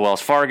here for the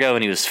Wells Fargo,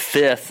 and he was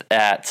 5th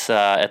at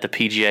the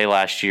PGA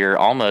last year.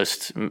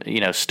 Almost,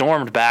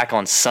 stormed back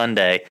on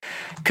Sunday.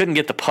 Couldn't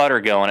get the putter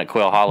going at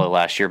Quail Hollow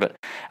last year, but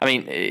I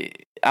mean,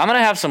 I'm going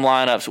to have some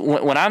lineups.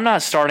 When I'm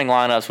not starting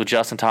lineups with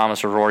Justin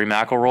Thomas or Rory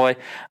McIlroy,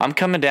 I'm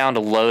coming down to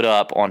load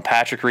up on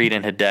Patrick Reed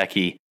and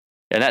Hideki,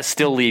 and that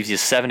still leaves you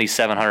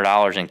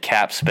 $7,700 in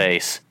cap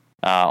space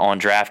on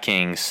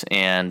DraftKings,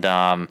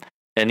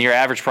 and your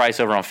average price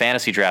over on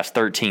Fantasy Drafts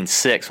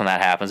 $13,600 when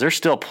that happens. There's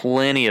still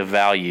plenty of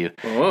value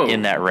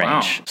in that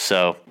range. Wow.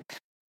 So,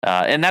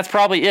 and that's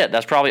probably it.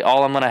 That's probably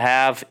all I'm going to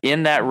have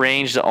in that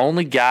range. The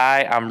only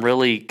guy I'm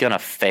really going to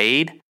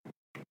fade,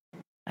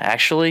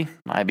 actually,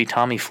 might be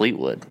Tommy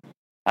Fleetwood.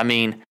 I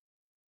mean,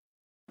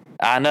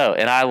 I know,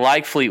 and I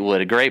like Fleetwood,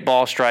 a great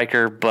ball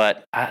striker,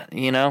 but I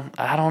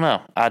don't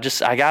know.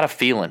 I got a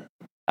feeling.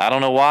 I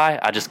don't know why.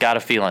 I just got a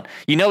feeling.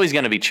 He's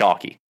going to be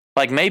chalky.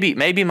 Like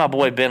maybe my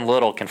boy Ben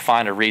Little can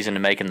find a reason to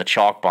make him the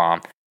chalk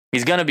bomb.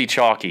 He's going to be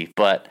chalky,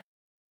 but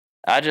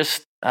I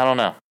don't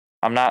know.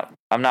 I'm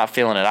not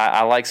feeling it.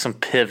 I like some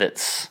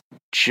pivots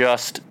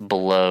just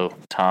below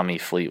Tommy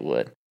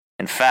Fleetwood.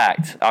 In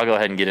fact, I'll go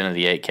ahead and get into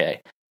the 8K.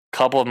 A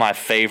couple of my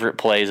favorite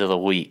plays of the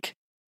week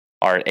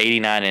are at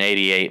 89 and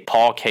 88,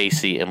 Paul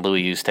Casey and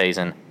Louis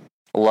Oosthuizen.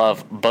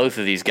 Love both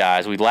of these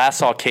guys. We last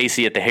saw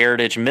Casey at the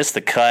Heritage, missed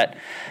the cut.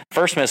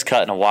 First missed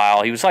cut in a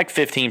while. He was like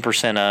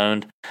 15%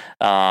 owned.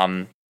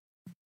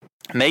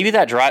 Maybe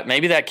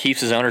that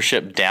keeps his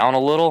ownership down a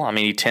little. I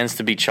mean, he tends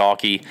to be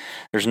chalky.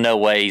 There's no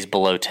way he's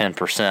below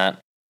 10%.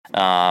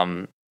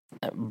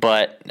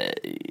 But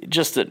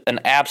just an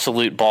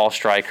absolute ball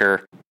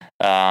striker.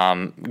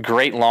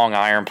 Great long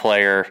iron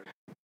player.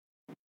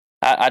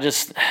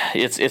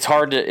 It's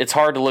hard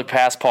to look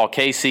past Paul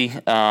Casey.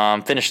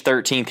 Finished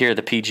 13th here at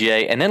the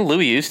PGA, and then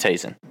Louis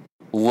Oosthuizen.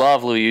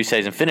 Love Louis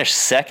Oosthuizen. Finished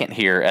 2nd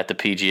here at the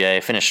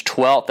PGA. Finished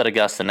 12th at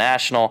Augusta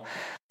National.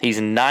 He's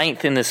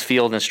 9th in this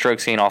field in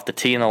strokes gained off the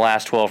tee in the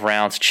last 12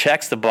 rounds.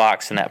 Checks the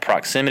box in that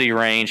proximity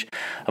range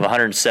of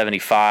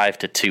 175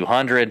 to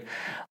 200.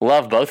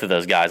 Love both of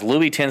those guys.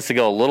 Louis tends to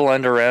go a little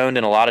under-owned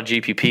in a lot of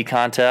GPP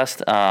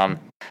contests.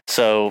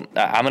 So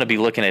I'm going to be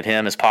looking at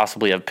him as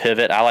possibly a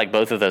pivot. I like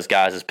both of those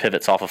guys as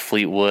pivots off of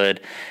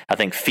Fleetwood. I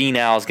think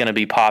Finau is going to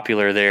be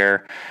popular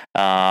there.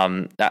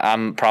 I'm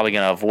probably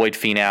going to avoid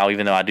Finau,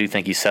 even though I do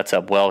think he sets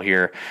up well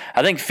here.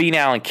 I think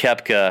Finau and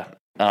Koepka,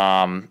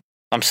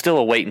 I'm still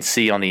a wait and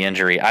see on the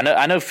injury.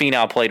 I know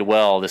Finau played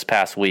well this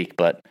past week,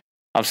 but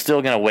I'm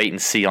still going to wait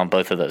and see on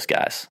both of those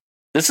guys.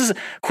 This is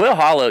Quail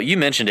Hollow. You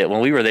mentioned it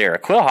when we were there.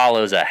 Quail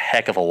Hollow is a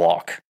heck of a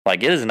walk.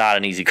 Like, it is not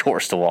an easy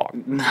course to walk.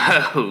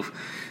 No,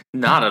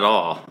 not at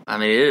all. I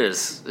mean, it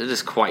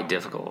is quite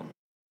difficult,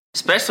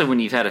 especially when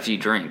you've had a few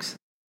drinks.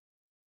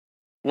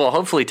 Well,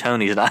 hopefully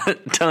Tony's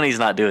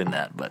not doing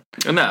that. But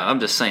no, I'm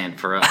just saying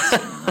for us.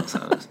 That's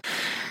how it is.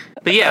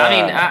 But yeah, I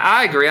mean,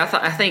 I agree.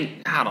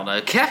 I don't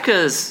know.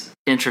 Koepka's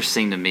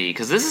interesting to me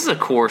because this is a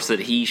course that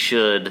he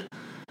should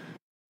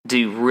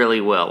do really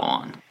well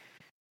on,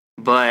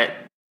 but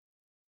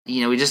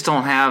we're just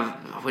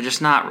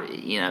not.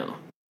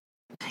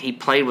 He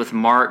played with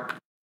Mark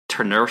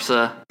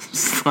Ternessa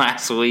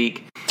last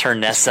week.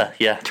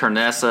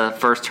 Ternessa,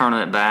 first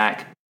tournament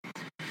back.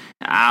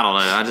 I don't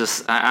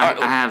know.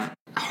 I have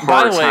a hard time.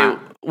 By the way,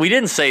 we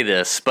didn't say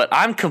this, but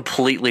I'm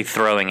completely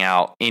throwing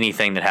out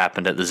anything that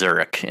happened at the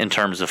Zurich in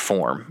terms of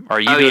form. Are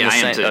you doing the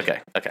same?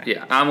 Okay.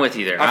 Yeah, I'm with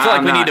you there. I feel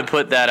like we need to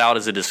put that out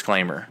as a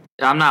disclaimer.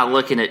 I'm not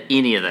looking at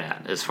any of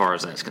that as far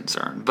as that's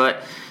concerned.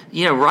 But,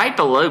 right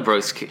below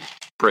Brooks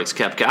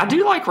Koepka, I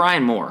do like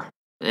Ryan Moore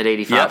at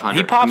 8,500.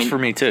 He pops for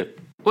me too.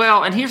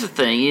 Well, and here's the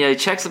thing,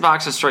 checks the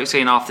box of strokes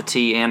gained off the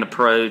tee and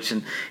approach,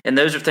 and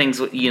those are things,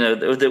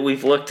 that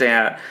we've looked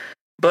at.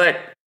 But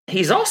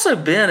he's also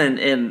been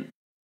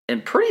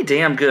in pretty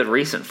damn good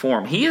recent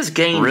form. He has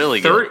gained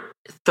really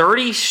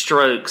 30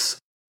 strokes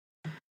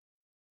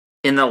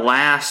in the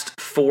last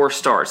 4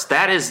 starts.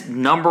 That is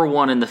number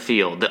 1 in the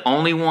field. The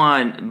only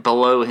one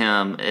below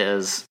him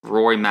is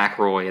Rory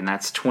McIlroy, and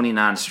that's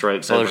 29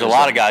 strokes. Well, there's a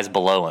lot of guys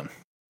below him.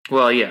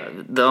 Well, yeah.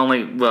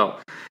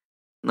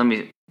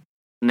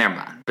 Never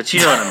mind. But you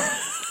know what I mean.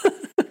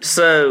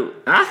 So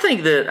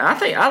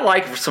I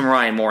like some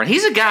Ryan Moore, and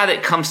he's a guy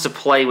that comes to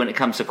play when it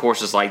comes to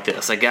courses like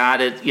this. A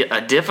guy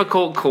a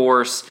difficult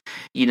course,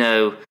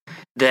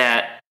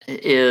 that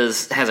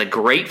has a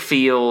great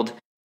field.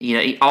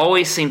 He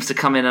always seems to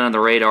come in under the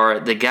radar.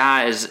 The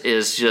guy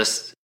is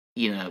just,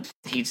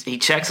 he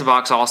checks the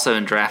box also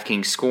in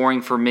DraftKings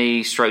scoring for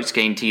me. Strokes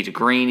gained tee to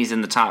green. He's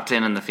in the top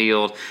 10 in the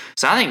field.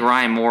 So I think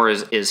Ryan Moore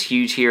is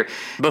huge here.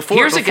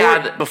 Before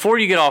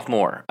you get off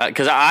Moore,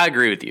 because I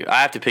agree with you.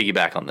 I have to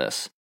piggyback on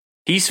this.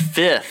 He's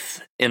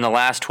 5th in the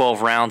last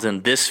 12 rounds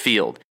in this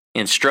field.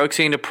 in strokes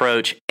gained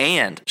approach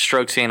and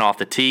strokes gained off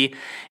the tee.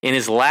 In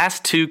his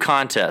last 2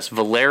 contests,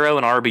 Valero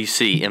and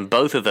RBC, in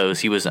both of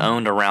those, he was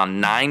owned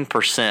around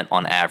 9%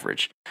 on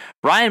average.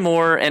 Ryan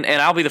Moore, and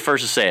I'll be the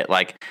first to say it,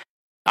 like,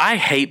 I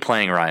hate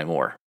playing Ryan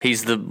Moore.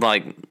 He's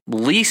the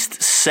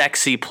least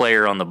sexy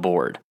player on the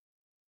board.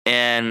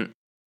 And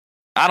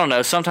I don't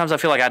know, sometimes I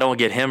feel like I don't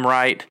get him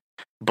right,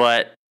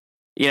 but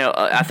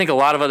I think a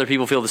lot of other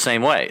people feel the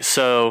same way.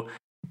 So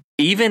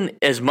even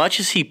as much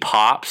as he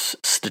pops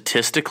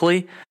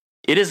statistically,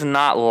 it is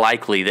not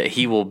likely that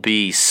he will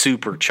be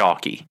super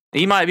chalky.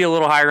 He might be a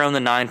little higher on the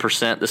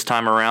 9% this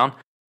time around,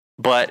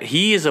 but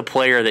he is a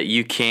player that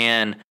you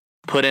can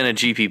put in a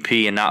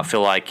GPP and not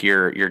feel like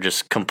you're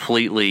just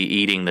completely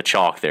eating the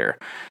chalk there.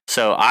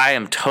 So I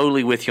am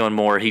totally with you on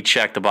Moore. He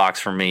checked the box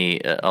for me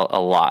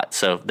a lot.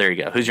 So there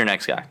you go. Who's your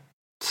next guy?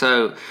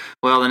 So,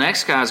 the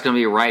next guy is going to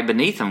be right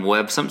beneath him,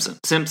 Webb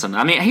Simpson.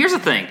 I mean, here's the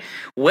thing.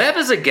 Webb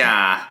is a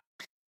guy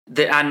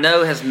that I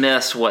know has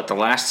missed, the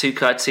last 2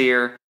 cuts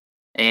here,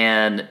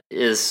 and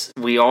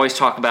we always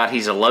talk about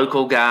he's a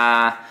local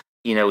guy.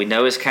 We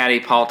know his caddy,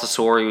 Paul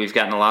Tesori. We've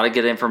gotten a lot of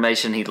good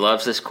information. He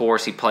loves this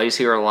course. He plays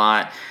here a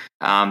lot.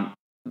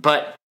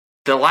 But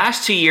the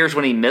last 2 years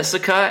when he missed the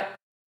cut,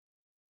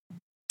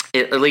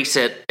 at least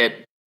at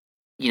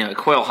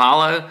Quail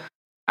Hollow,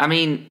 I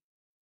mean,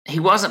 he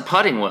wasn't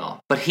putting well,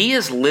 but he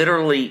is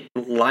literally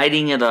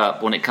lighting it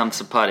up when it comes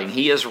to putting.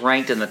 He is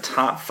ranked in the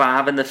top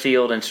 5 in the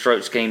field in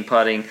strokes gained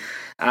putting.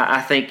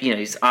 I think,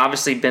 he's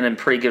obviously been in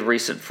pretty good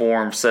recent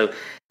form. So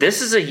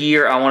this is a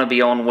year I want to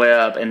be on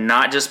Webb, and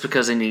not just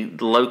because of any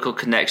local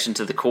connection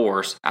to the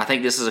course. I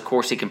think this is a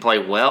course he can play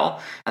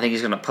well. I think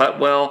he's going to putt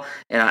well,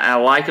 and I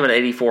like him at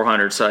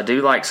 8,400. So I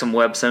do like some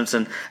Webb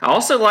Simpson. I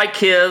also like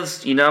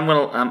Kiz.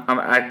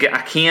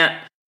 I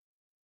can't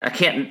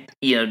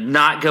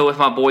not go with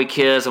my boy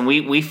Kiz, and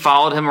we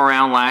followed him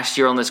around last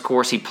year on this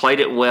course. He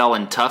played it well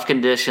in tough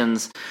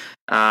conditions.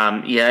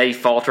 He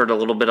faltered a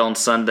little bit on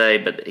Sunday,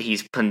 but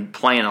he's been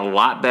playing a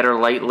lot better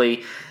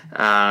lately.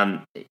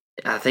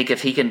 I think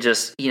if he can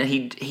just,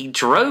 he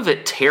drove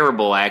it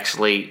terrible,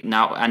 actually.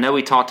 Now, I know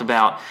we talked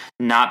about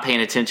not paying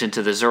attention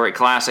to the Zurich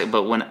Classic,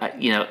 but when,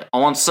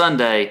 on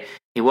Sunday,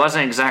 he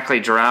wasn't exactly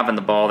driving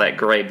the ball that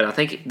great. But I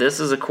think this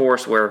is a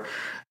course where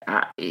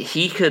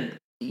he could,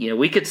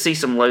 we could see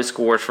some low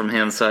scores from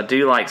him. So I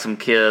do like some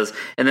Kiz.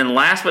 And then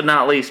last but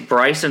not least,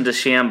 Bryson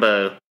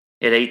DeChambeau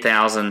at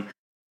 8,000.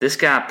 This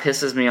guy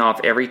pisses me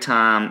off every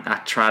time I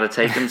try to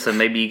take him, so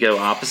maybe you go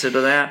opposite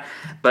of that.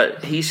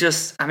 But he's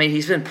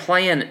been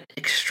playing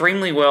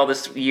extremely well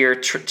this year,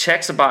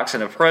 checks the box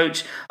in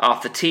approach,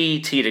 off the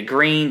tee to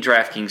green,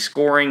 DraftKings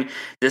scoring.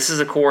 This is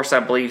a course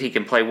I believe he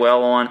can play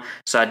well on,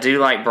 so I do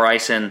like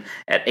Bryson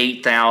at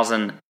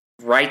 8,000,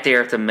 right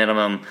there at the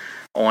minimum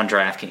on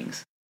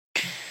DraftKings.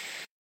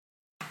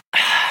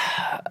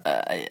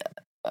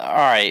 All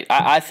right,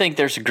 I think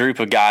there's a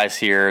group of guys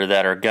here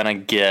that are going to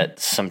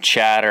get some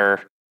chatter.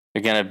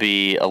 They're going to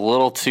be a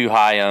little too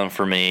high owned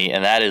for me,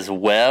 and that is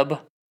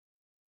Webb,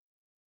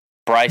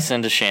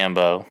 Bryson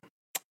DeChambeau.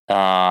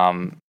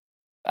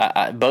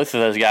 Both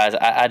of those guys,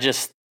 I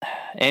just,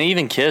 and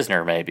even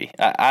Kisner maybe.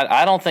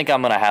 I don't think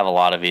I'm going to have a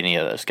lot of any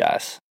of those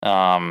guys.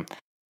 I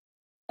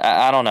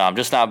don't know. I'm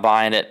just not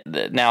buying it.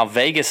 Now,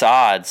 Vegas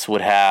odds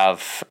would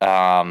have,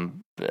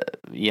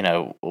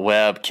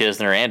 Webb,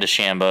 Kisner, and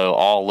DeChambeau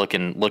all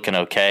looking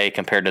okay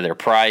compared to their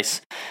price.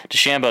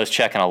 DeChambeau's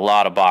checking a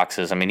lot of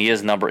boxes. I mean,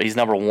 he's number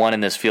 1 in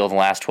this field in the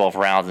last 12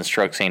 rounds in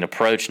strokes gained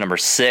approach, number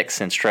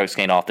 6 in strokes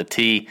gained off the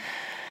tee.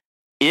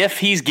 If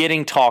he's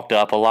getting talked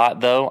up a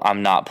lot, though,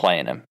 I'm not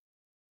playing him.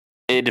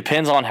 It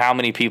depends on how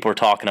many people are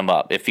talking him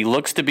up. If he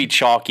looks to be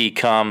chalky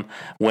come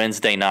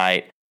Wednesday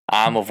night,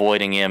 I'm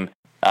avoiding him.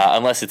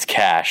 Unless it's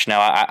cash. Now,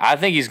 I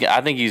think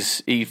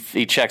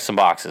he checks some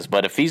boxes,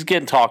 but if he's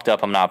getting talked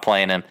up, I'm not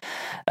playing him.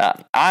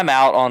 I'm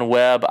out on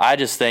Webb. I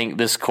just think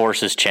this course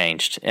has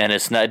changed, and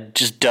it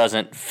just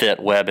doesn't fit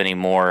Webb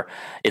anymore.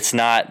 It's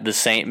not the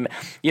same.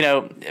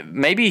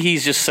 Maybe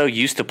he's just so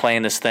used to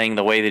playing this thing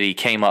the way that he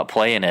came up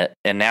playing it,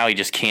 and now he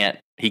just can't.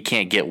 He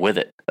can't get with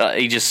it.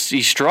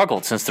 He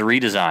struggled since the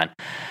redesign.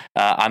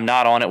 I'm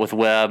not on it with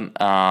Webb.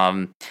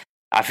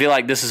 I feel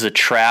like this is a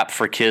trap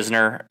for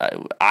Kisner.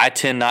 I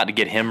tend not to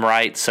get him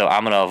right, so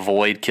I'm going to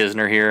avoid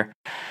Kisner here.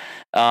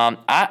 I'm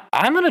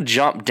going to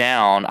jump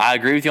down. I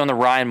agree with you on the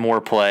Ryan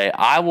Moore play.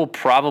 I will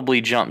probably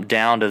jump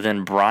down to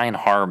then Brian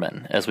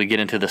Harman as we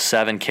get into the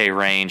 7K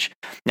range.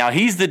 Now,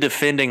 he's the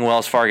defending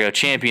Wells Fargo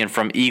champion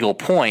from Eagle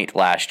Point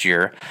last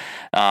year,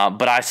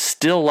 but I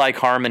still like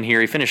Harman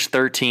here. He finished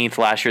 13th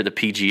last year at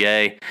the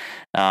PGA.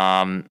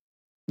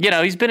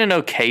 He's been in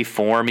okay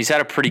form. He's had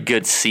a pretty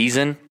good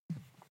season.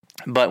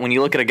 But when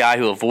you look at a guy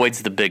who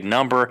avoids the big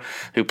number,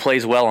 who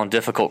plays well on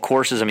difficult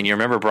courses, I mean, you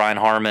remember Brian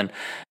Harman,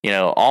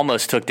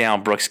 almost took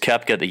down Brooks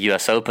Koepka at the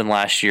U.S. Open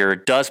last year,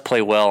 does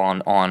play well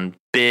on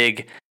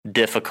big,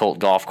 difficult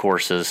golf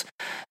courses.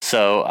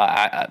 So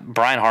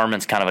Brian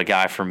Harman's kind of a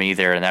guy for me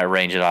there in that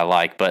range that I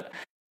like. But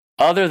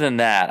other than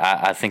that,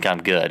 I think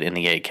I'm good in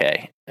the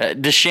 8K.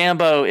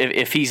 DeChambeau,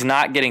 if he's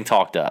not getting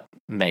talked up,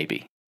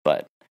 maybe.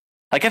 But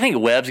Like, I think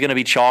Webb's going to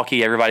be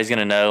chalky. Everybody's going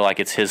to know, like,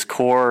 it's his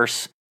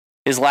course.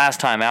 His last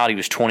time out, he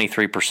was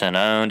 23%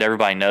 owned.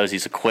 Everybody knows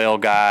he's a Quail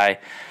guy.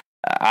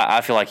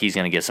 I feel like he's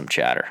going to get some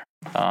chatter.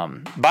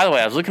 By the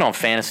way, I was looking on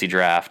Fantasy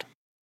Draft.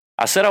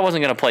 I said I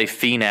wasn't going to play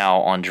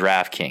Finau on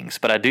DraftKings,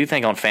 but I do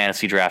think on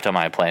Fantasy Draft I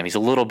might play him. He's a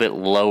little bit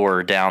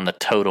lower down the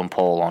totem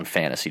pole on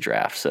Fantasy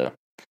Draft, so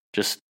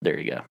just there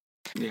you go.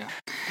 Yeah.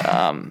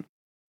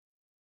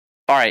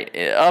 All right,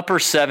 upper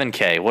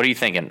 7K. What are you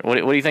thinking? What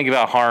do you think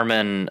about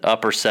Harmon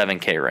upper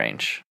 7K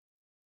range?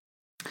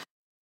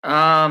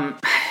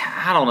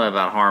 I don't know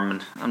about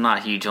Harmon. I'm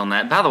not huge on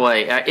that. By the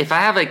way, if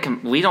I have I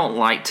don't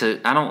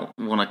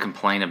want to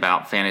complain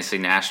about Fantasy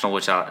National,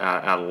 which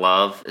I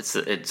love. It's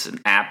an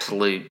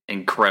absolute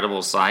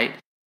incredible site.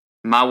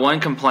 My one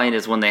complaint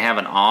is when they have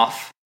an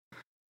off,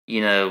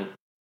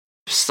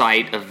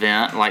 site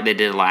event like they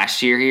did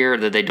last year here,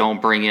 that they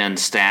don't bring in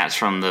stats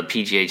from the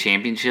PGA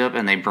Championship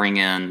and they bring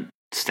in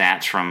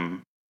stats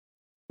from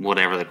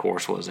whatever the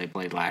course was they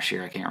played last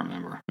year. I can't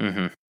remember.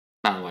 Mm-hmm.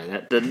 By the way,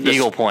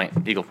 Eagle Point.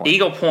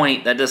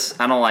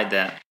 I don't like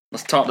that.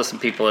 Let's talk to some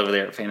people over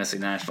there at Fantasy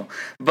National.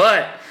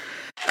 But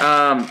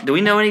do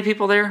we know any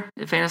people there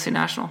at Fantasy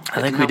National?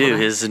 I think we do.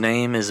 His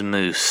name is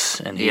Moose,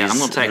 and I'm going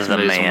to text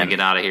Moose when we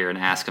get out of here and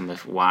ask him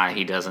why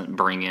he doesn't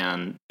bring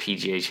in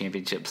PGA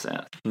Championship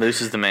stats.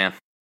 Moose is the man.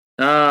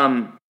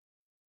 I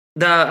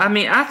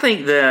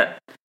think that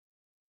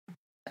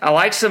I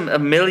like some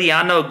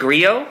Emiliano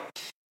Grillo.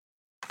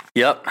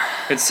 Yep.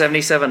 It's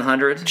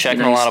 7,700.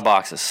 Checking a lot of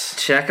boxes.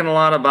 Checking a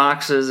lot of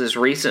boxes. His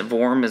recent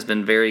form has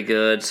been very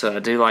good, so I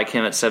do like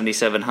him at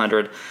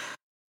 7,700.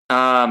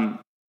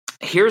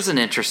 Here's an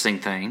interesting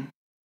thing.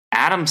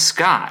 Adam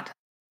Scott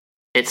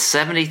at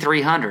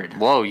 7,300.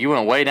 Whoa, you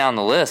went way down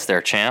the list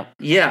there, champ.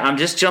 Yeah, I'm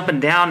just jumping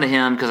down to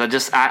him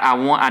because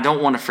I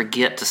don't want to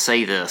forget to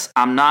say this.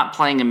 I'm not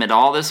playing him at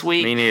all this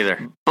week. Me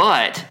neither.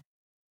 But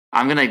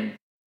I'm going to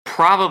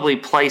probably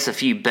place a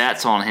few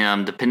bets on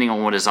him depending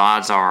on what his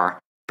odds are,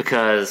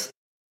 because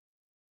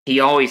he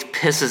always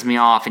pisses me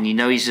off, and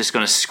he's just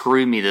going to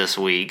screw me this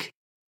week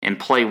and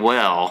play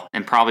well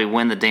and probably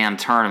win the damn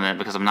tournament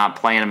because I'm not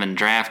playing him in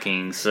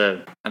DraftKings.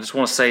 So I just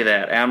want to say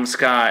that. Adam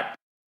Scott,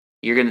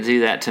 you're going to do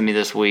that to me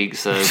this week,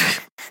 so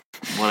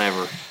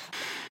whatever.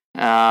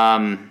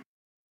 I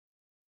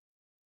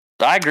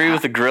agree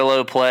with the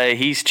Grillo play.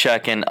 He's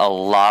checking a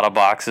lot of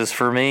boxes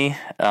for me.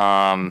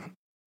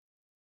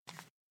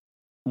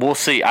 We'll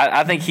see.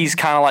 I think he's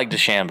kind of like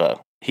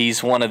DeChambeau.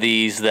 He's one of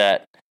these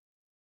that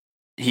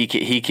he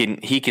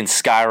can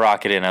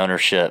skyrocket in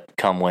ownership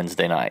come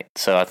Wednesday night.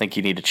 So I think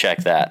you need to check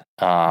that.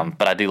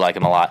 But I do like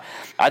him a lot.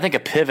 I think a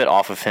pivot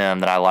off of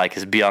him that I like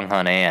is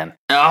Byung-Hun An.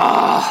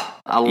 Oh,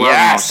 I love him.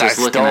 Yes, I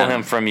stole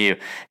him from you.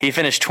 He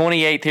finished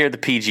 28th here at the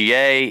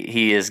PGA.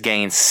 He has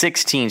gained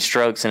 16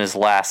 strokes in his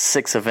last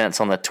 6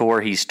 events on the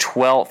tour. He's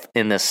 12th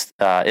in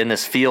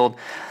this field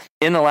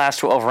in the last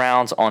 12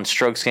 rounds on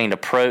strokes gained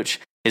approach.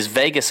 His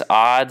Vegas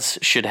odds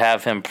should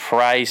have him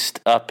priced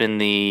up in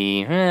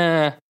the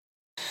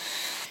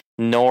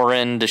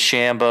Noren,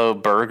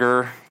 DeChambeau,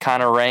 Berger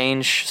kind of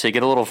range. So you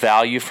get a little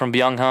value from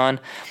Byung-Hun.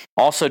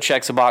 Also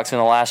checks a box in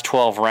the last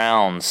 12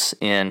 rounds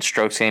in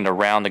strokes gained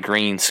around the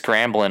green,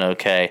 scrambling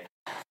okay.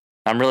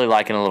 I'm really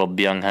liking a little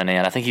Byung-Hun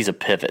An. I think he's a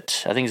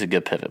pivot. I think he's a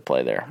good pivot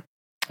play there.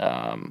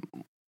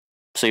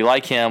 So you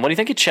like him. What do you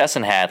think of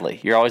Chesson Hadley?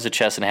 You're always a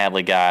Chesson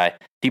Hadley guy.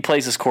 He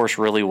plays this course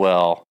really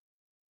well.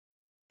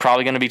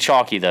 Probably going to be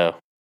chalky, though,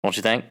 don't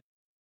you think?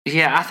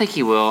 Yeah, I think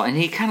he will. And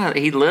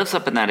he lives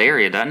up in that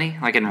area, doesn't he?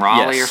 Like in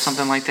Raleigh or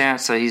something like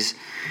that. So he's,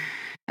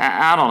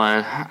 I don't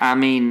know. I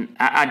mean,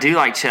 I do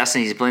like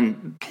Chesson. He's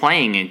been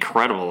playing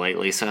incredible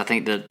lately. So I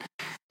think that,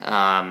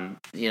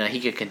 he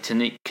could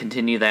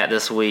continue that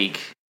this week.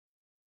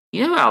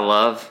 You know who I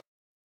love?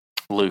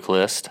 Luke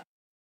List.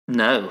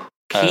 No.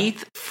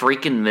 Keith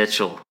freaking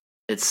Mitchell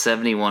at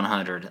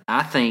 7,100.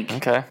 I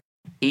think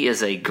he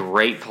is a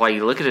great play.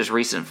 You look at his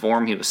recent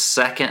form. He was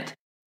second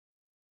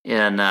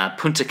in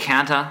Punta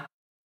Cana.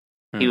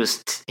 He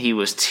was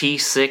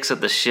T6 at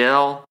the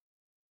Shell.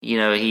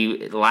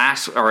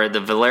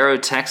 The Valero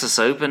Texas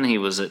Open, he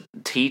was at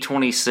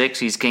T26.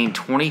 He's gained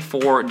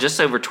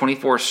just over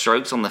 24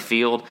 strokes on the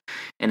field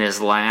in his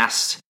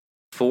last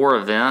 4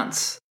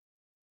 events.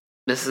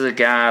 This is a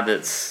guy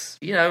that's,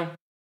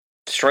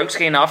 strokes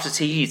gained off the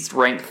tee. He's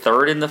ranked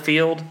 3rd in the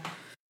field.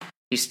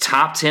 He's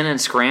top 10 in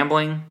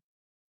scrambling.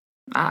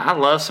 I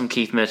love some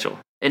Keith Mitchell.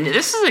 And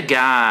this is a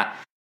guy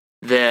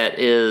that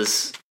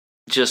is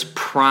just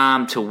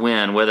primed to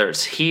win, whether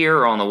it's here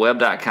or on the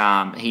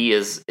web.com. He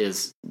is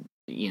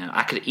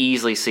I could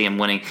easily see him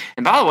winning.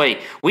 And by the way,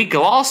 we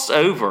glossed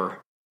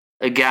over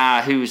a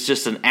guy who's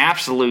just an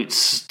absolute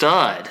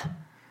stud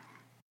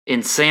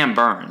in Sam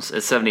Burns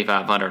at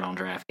 7,500 on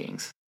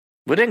DraftKings.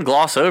 We didn't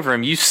gloss over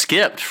him. You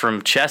skipped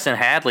from Chesson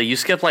Hadley. You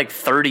skipped like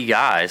 30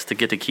 guys to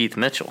get to Keith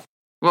Mitchell.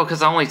 Well,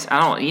 because I'm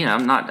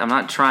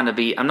not trying to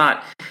be,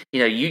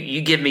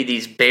 you give me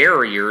these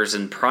barriers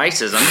and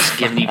prices. I'm just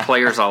giving you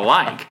players I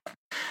like.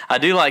 I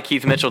do like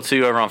Keith Mitchell,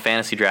 too, over on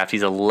Fantasy Draft.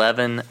 He's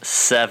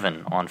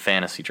 11-7 on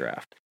Fantasy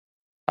Draft.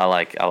 I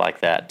like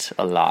that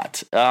a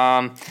lot.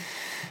 I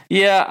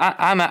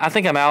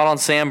think I'm out on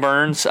Sam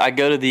Burns. I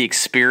go to the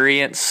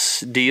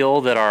experience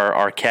deal that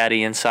our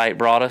Caddy Insight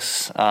brought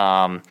us.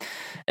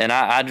 And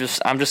I'm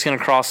just going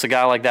to cross a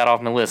guy like that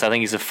off my list. I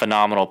think he's a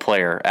phenomenal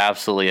player,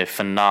 absolutely a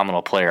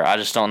phenomenal player. I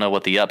just don't know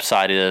what the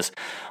upside is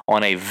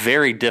on a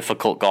very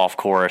difficult golf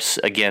course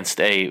against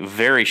a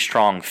very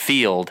strong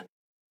field.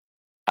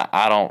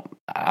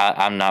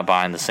 I'm not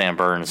buying the Sam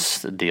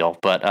Burns deal.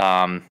 But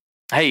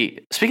hey,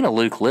 speaking of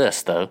Luke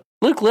List, though,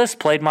 Luke List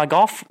played my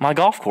golf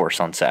course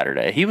on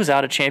Saturday. He was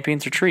out at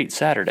Champions Retreat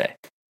Saturday.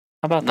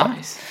 How about that?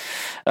 Nice.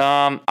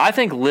 I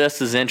think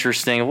List is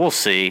interesting. We'll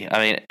see. I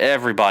mean,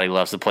 everybody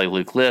loves to play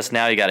Luke List.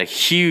 Now he got a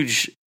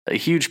huge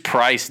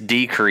price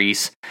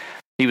decrease.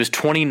 He was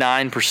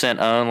 29%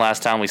 owned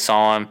last time we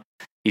saw him.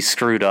 He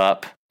screwed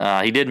up.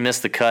 He did miss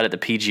the cut at the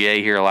PGA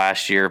here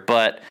last year,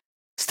 but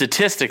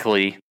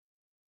statistically,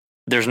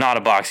 there's not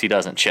a box he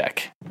doesn't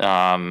check.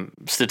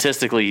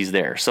 Statistically, he's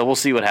there. So we'll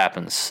see what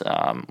happens.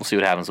 We'll see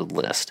what happens with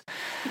List.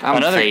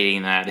 I'm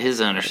fading that.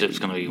 His ownership is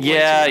going to be way too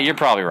Yeah, high. you're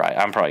probably right.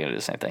 I'm probably going to do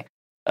the same thing.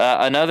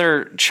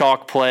 Another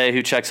chalk play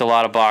who checks a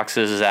lot of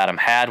boxes is Adam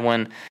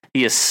Hadwin.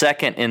 He is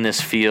second in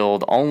this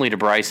field, only to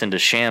Bryson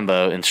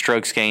DeChambeau in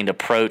strokes gained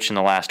approach in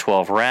the last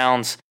 12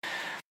 rounds.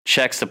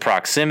 Checks the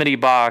proximity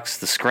box,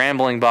 the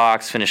scrambling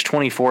box, finished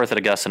 24th at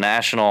Augusta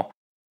National.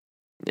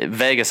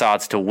 Vegas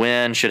odds to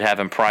win should have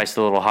him priced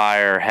a little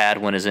higher.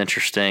 Hadwin is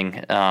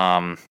interesting.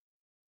 I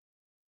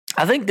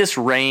think this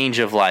range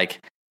of like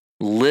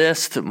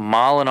List,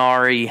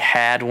 Molinari,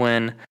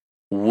 Hadwin,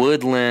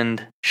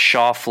 Woodland,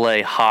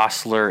 Schauffele,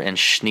 Hostler, and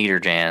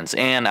Schneiderjans,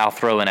 and I'll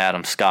throw in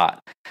Adam Scott.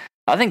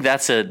 I think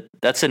that's an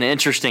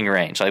interesting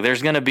range. Like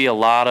there's going to be a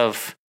lot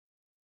of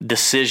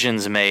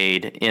decisions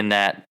made in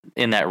that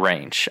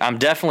range. I'm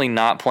definitely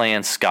not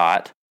playing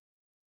Scott.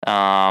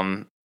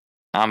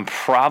 I'm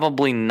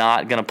probably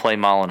not going to play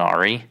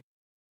Molinari.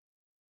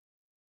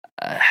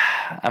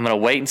 I'm going to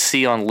wait and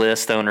see on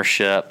List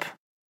ownership.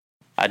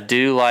 I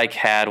do like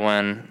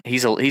Hadwin.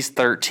 He's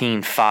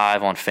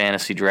 13.5 on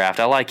Fantasy Draft.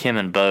 I like him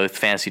in both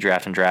Fantasy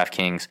Draft and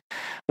DraftKings.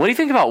 What do you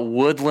think about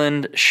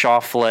Woodland,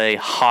 Schauffele,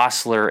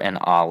 Hostler, and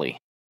Ollie?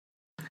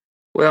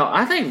 Well,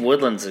 I think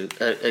Woodland's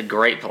a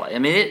great play. I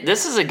mean,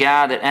 this is a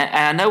guy that, and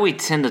I know we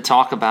tend to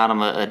talk about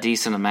him a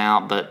decent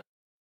amount, but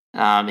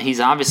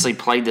he's obviously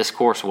played this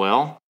course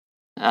well.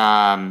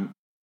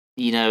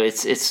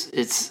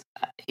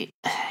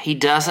 He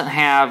doesn't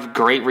have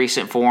great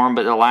recent form,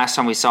 but the last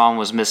time we saw him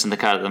was missing the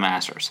cut at the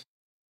Masters.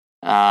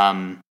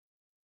 But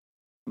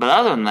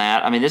other than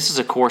that, I mean, this is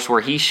a course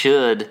where he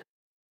should,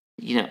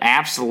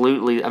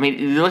 absolutely. I mean,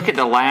 you look at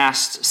the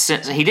last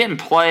since he didn't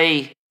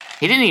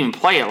even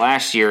play it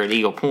last year at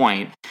Eagle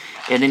Point,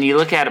 and then you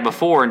look at it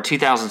before in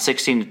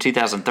 2016 to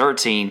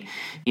 2013.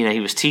 He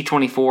was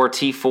T24,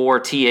 T4,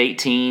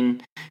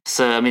 T18.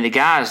 So, I mean, the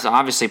guy's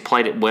obviously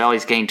played it well.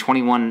 He's gained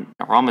 21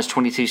 or almost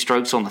 22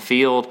 strokes on the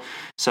field.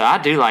 So, I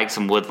do like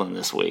some Woodland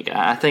this week.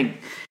 I think,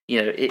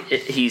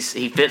 he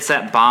fits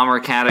that bomber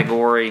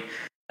category.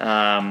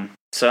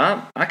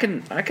 So, I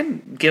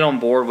can get on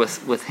board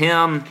with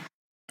him.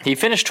 He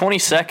finished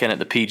 22nd at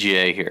the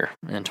PGA here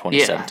in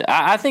 2017.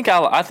 Yeah. I think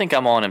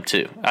I'm on him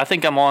too. I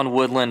think I'm on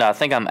Woodland. I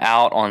think I'm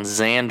out on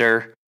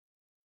Xander.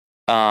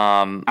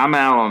 I'm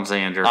out on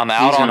Xander. I'm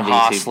out on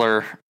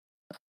Hostler.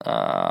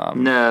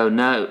 No,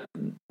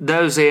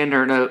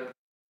 Xander, no.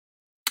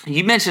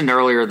 You mentioned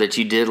earlier that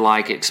you did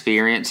like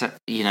experience,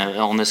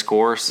 on this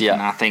course,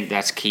 and I think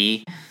that's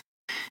key.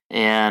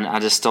 And I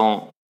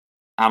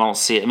don't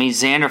see it. I mean,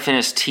 Xander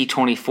finished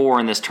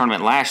T24 in this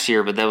tournament last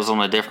year, but that was on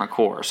a different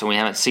course, and we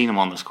haven't seen him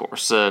on this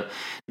course. So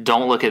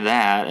don't look at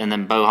that. And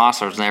then Bo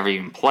Hostler's never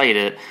even played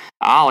it.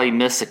 Ollie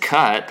missed a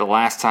cut the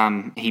last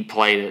time he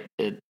played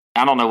it.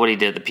 I don't know what he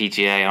did at the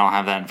PGA. I don't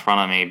have that in front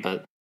of me,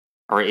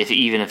 or if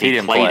he didn't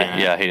played in it.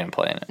 Yeah, he didn't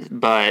play in it.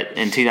 But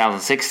in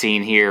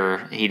 2016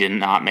 here, he did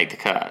not make the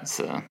cut.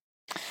 So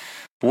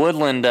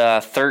Woodland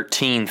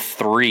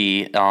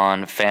 13.3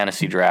 on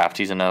Fantasy Draft.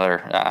 He's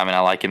another. I mean,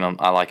 I like him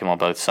on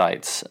both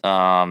sites.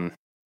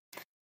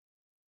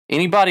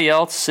 Anybody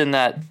else in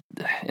the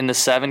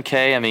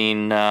 7K? I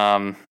mean,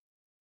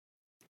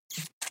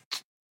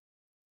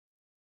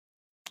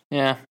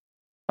 yeah.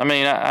 I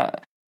mean,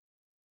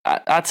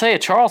 I'd say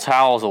Charles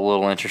Howell's a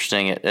little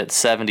interesting at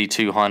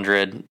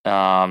 7,200.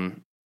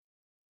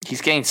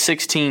 He's gained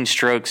 16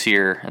 strokes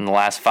here in the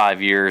last 5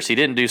 years. He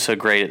didn't do so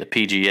great at the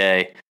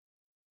PGA.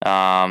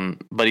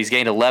 But he's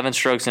gained 11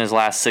 strokes in his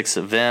last 6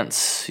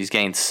 events. He's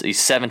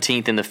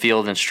 17th in the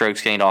field in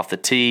strokes gained off the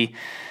tee.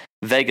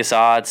 Vegas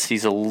odds,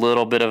 he's a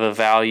little bit of a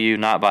value,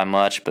 not by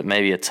much, but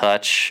maybe a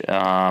touch.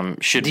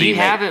 Should Do be. you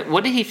have it?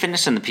 What did he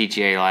finish in the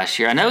PGA last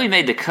year? I know he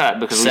made the cut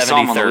because we saw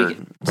him on the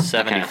weekend.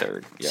 73rd.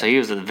 Okay. Yeah. So he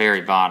was at the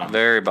very bottom.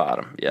 Very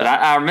bottom. Yeah. But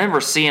I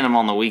remember seeing him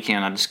on the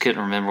weekend. I just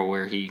couldn't remember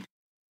where he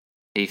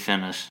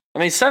finished. I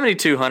mean,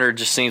 7,200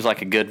 just seems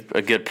like a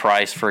good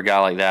price for a guy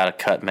like that, a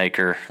cut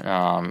maker.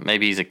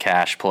 Maybe he's a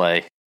cash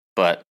play,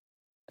 but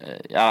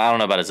I don't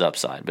know about his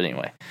upside. But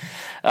anyway,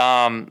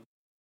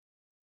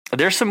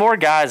 There's some more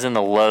guys in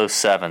the low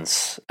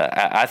sevens.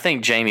 I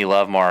think Jamie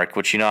Lovemark,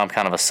 which I'm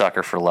kind of a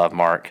sucker for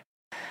Lovemark.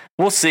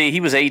 We'll see. He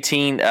was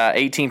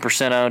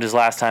 18% owned his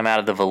last time out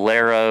of the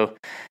Valero.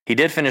 He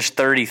did finish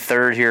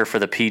 33rd here for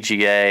the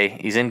PGA.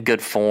 He's in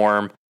good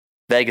form.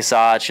 Vegas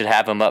odds should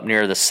have him up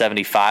near the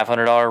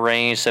 $7,500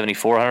 range,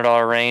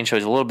 $7,400 range. So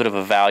he's a little bit of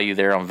a value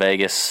there on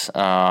Vegas.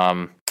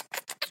 So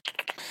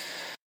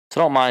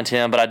don't mind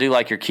him, but I do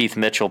like your Keith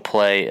Mitchell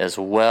play as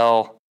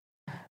well.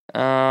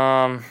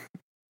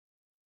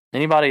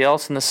 Anybody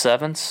else in the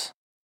sevens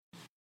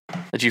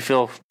that you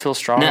feel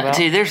strong about?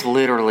 See, there's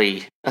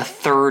literally a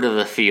third of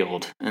the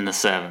field in the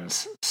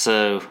sevens.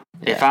 So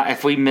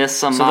if we miss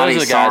somebody, so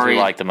those are the guys we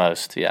like the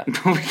most. Yeah,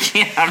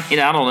 I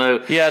don't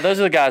know. Yeah, those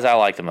are the guys I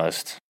like the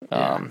most.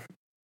 Yeah.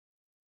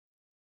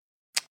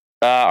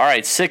 All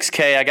right,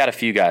 6K. I got a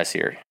few guys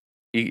here.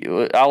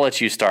 I'll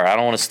let you start. I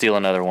don't want to steal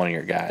another one of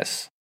your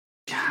guys.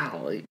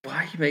 Golly, why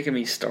are you making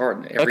me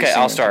start? Okay,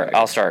 I'll start.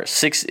 I'll start.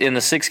 In the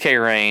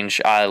 6K range,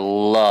 I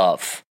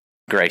love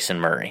Grayson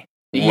Murray.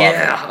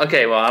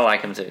 Okay, well, I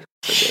like him too.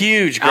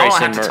 Huge Grayson Murray. I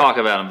don't have to talk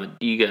about him,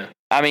 but you go.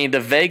 I mean, the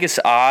Vegas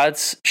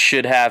odds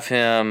should have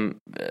him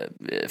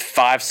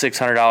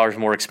 $500-$600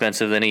 more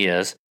expensive than he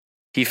is.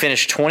 He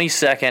finished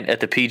 22nd at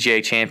the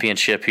PGA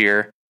Championship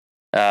here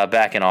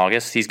back in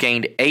August. He's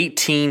gained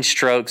 18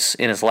 strokes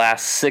in his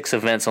last 6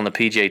 events on the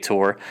PGA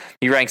Tour.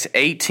 He ranks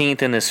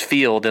 18th in this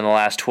field in the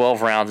last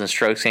 12 rounds in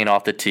strokes gained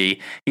off the tee.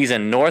 He's a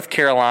North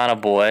Carolina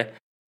boy.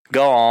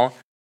 Go on.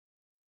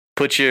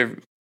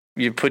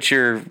 You put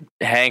your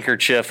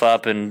handkerchief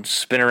up and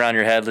spin around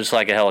your head just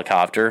like a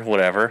helicopter,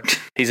 whatever.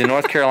 He's a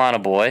North Carolina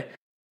boy.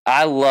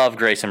 I love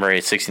Grayson Murray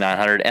at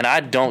 $6,900, and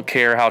I don't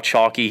care how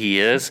chalky he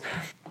is.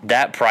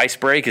 That price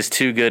break is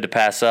too good to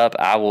pass up.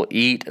 I will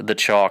eat the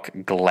chalk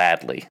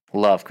gladly.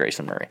 Love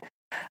Grayson Murray.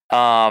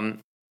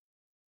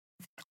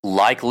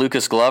 Like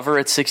Lucas Glover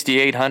at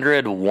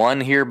 $6,800, won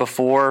here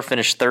before,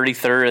 finished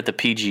 33rd at the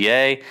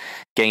PGA,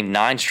 gained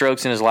 9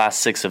 strokes in his last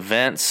 6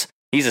 events.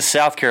 He's a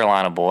South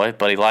Carolina boy,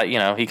 but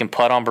he can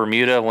putt on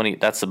Bermuda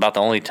that's about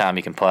the only time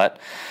he can putt.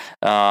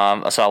 So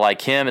I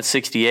like him at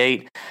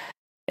 68.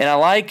 And I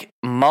like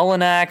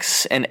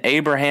Mullinax and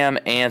Abraham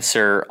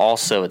Answer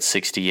also at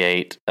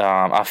 68.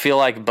 I feel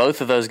like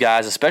both of those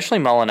guys, especially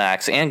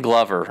Mullinax and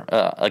Glover,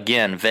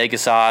 again,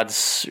 Vegas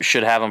odds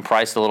should have them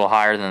priced a little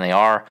higher than they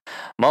are.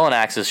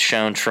 Mullinax has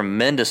shown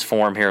tremendous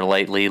form here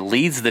lately,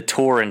 leads the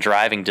tour in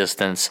driving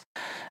distance.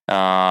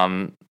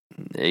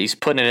 He's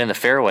putting it in the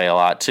fairway a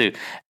lot too.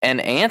 And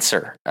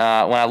Answer,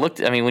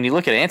 when you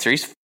look at Answer,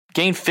 he's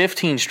gained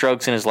 15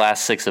 strokes in his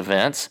last 6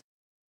 events.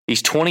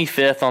 He's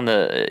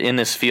 25th in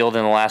this field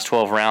in the last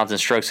 12 rounds in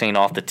strokes gained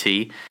off the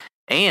tee.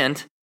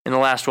 And in the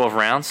last 12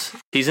 rounds,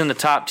 he's in the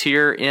top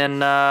tier in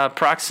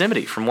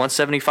proximity from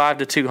 175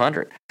 to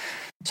 200.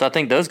 So I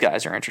think those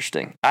guys are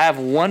interesting. I have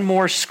one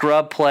more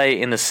scrub play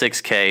in the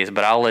 6Ks,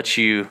 but I'll let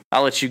you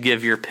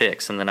give your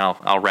picks, and then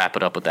I'll wrap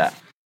it up with that.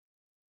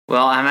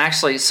 Well, I'm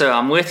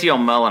with you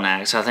on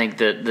Mullinax. I think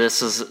that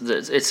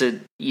it's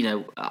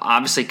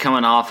obviously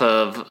coming off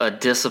of a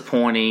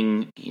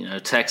disappointing,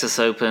 Texas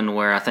Open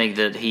where I think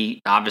that he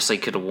obviously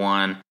could have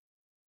won.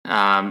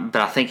 But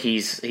I think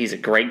he's a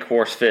great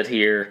course fit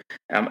here.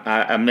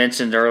 I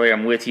mentioned earlier,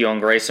 I'm with you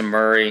on Grayson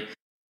Murray.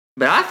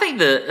 But I think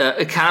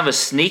the kind of a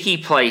sneaky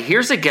play,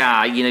 here's a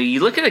guy, you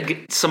look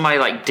at somebody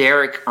like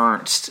Derek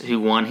Ernst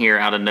who won here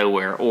out of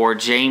nowhere, or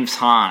James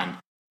Hahn,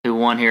 who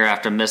won here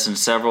after missing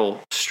several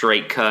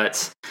straight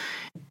cuts.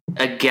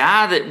 A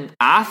guy that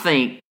I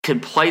think can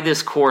play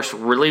this course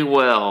really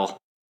well,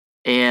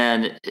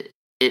 and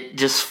it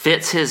just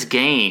fits his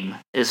game,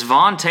 is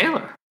Vaughn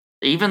Taylor.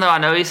 Even though I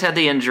know he's had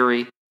the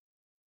injury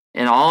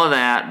and all of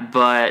that,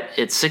 but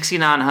at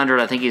 $6,900,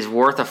 I think he's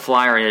worth a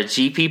flyer in a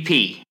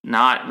GPP. We're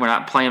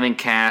not playing him in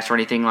cash or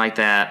anything like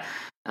that.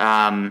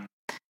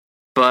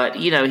 But,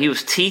 he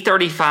was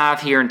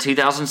T35 here in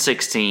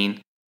 2016.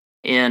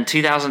 In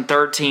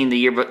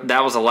 2013, but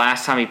that was the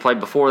last time he played.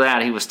 Before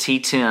that, he was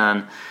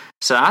T10.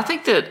 So I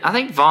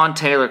think Vaughn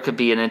Taylor could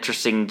be an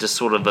interesting, just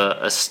sort of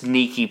a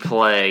sneaky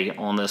play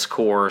on this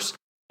course.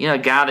 A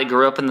guy that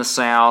grew up in the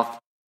South,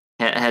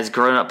 has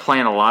grown up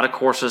playing a lot of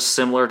courses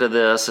similar to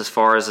this as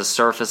far as the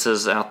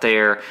surfaces out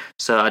there.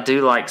 So I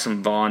do like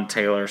some Vaughn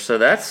Taylor. So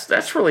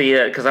that's really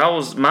it,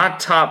 because my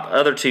top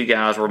other 2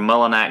 guys were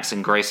Mullinax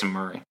and Grayson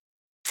Murray.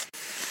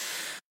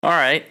 All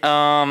right.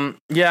 I'm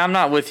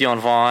not with you on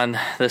Vaughn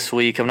this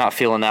week. I'm not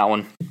feeling that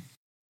one.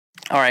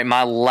 All right,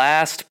 my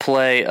last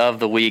play of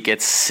the week at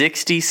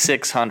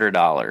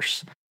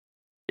 $6,600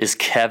 is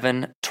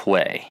Kevin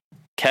Tway.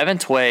 Kevin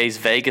Tway's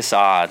Vegas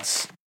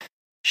odds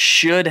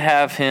should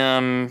have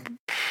him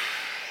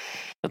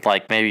at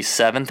like maybe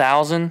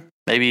 7,000,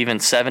 maybe even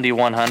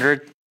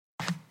 7,100.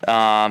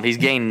 He's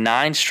gained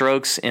 9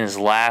 strokes in his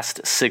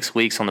last 6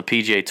 weeks on the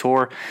PGA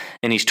Tour,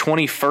 and he's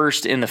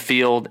 21st in the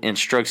field in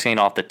strokes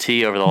gained off the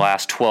tee over the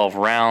last 12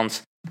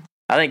 rounds.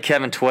 I think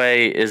Kevin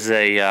Tway is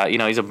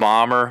he's a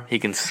bomber. He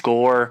can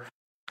score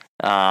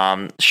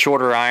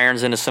shorter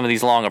irons into some of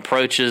these long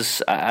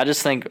approaches. I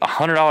just think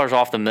 $100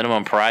 off the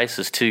minimum price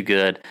is too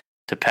good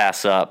to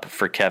pass up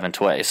for Kevin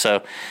Tway.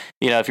 So,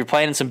 if you're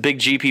playing in some big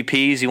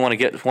GPPs, you want to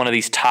get one of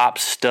these top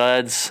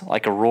studs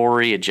like a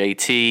Rory, a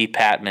JT.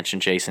 Pat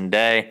mentioned Jason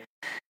Day.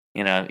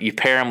 You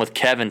pair him with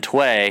Kevin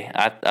Tway.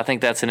 I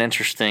think that's an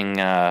interesting.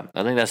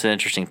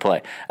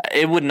 Play.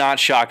 It would not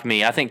shock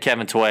me. I think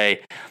Kevin Tway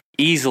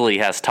easily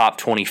has top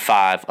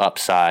 25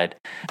 upside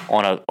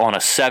on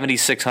a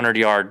 7,600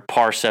 yard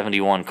par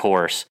 71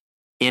 course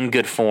in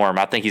good form.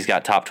 I think he's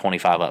got top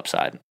 25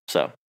 upside.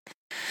 So,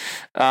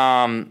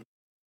 real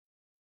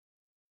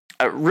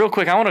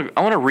quick, I want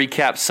to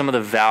recap some of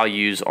the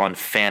values on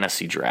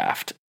fantasy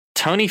draft.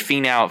 Tony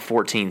Finau at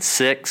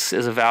 14.6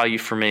 is a value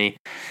for me.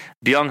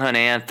 Byung-Hun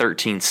An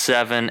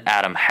 13.7,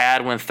 Adam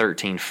Hadwin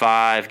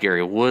 13.5,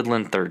 Gary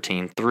Woodland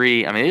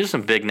 13.3. I mean, these are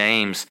some big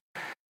names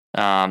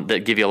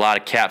that give you a lot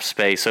of cap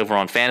space over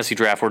on fantasy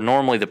draft, where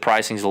normally the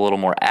pricing is a little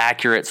more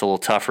accurate. It's a little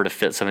tougher to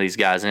fit some of these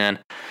guys in.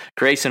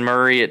 Grayson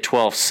Murray at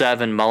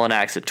 12.7,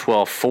 Mullinax at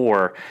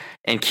 12.4,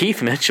 and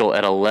Keith Mitchell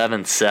at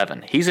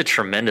 11.7. He's a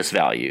tremendous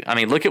value. I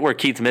mean, look at where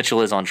Keith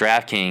Mitchell is on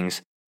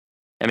DraftKings.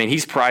 I mean,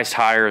 he's priced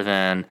higher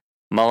than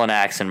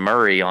Mullinax and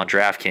Murray on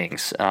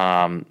DraftKings,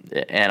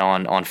 and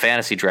on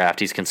Fantasy Draft,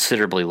 he's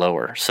considerably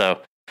lower.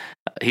 So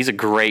he's a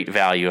great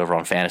value over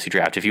on Fantasy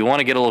Draft. If you want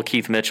to get a little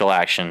Keith Mitchell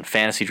action,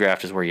 Fantasy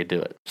Draft is where you do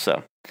it.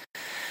 So,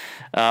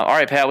 all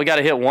right, Pat, we got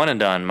to hit one and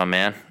done, my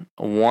man.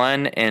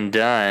 One and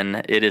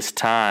done. It is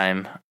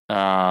time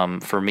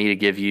for me to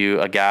give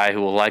you a guy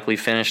who will likely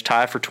finish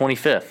tied for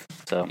 25th.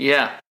 So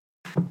yeah.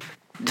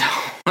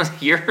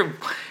 You're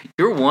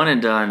one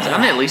and done.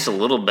 I'm at least a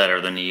little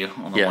better than you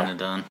on the one and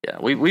done. Yeah,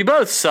 we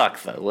both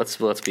suck though. Let's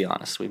be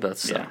honest. We both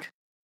suck.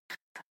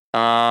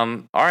 Yeah.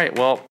 All right.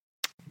 Well,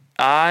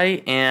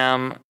 I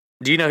am.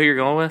 Do you know who you're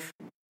going with?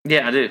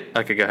 Yeah, I do.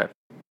 Okay, go ahead.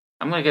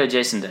 I'm going to go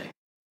Jason Day.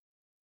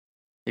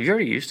 Have you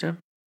already used him?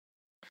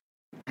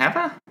 Have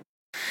I?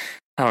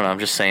 I don't know. I'm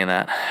just saying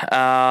that.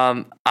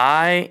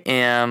 I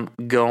am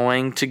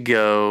going to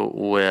go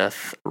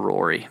with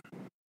Rory.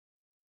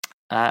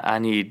 I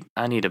need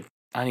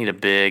a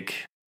big.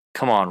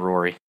 Come on,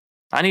 Rory.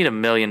 I need $1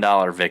 million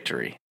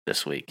victory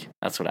this week.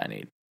 That's what I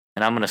need,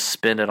 and I'm going to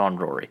spend it on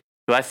Rory,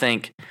 who I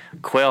think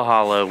Quail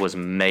Hollow was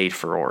made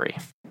for Rory.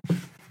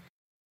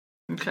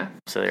 Okay.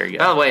 So there you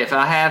go. By the way, if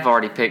I have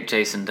already picked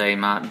Jason Day,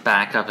 my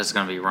backup is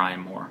going to be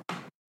Ryan Moore.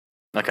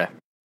 Okay.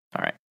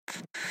 All right.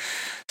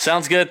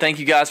 Sounds good. Thank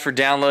you guys for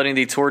downloading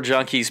the Tour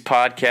Junkies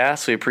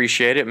podcast. We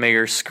appreciate it. May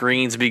your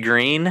screens be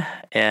green.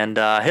 And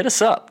hit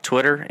us up.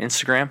 Twitter,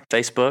 Instagram,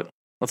 Facebook.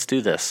 Let's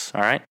do this.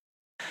 All right.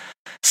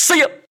 See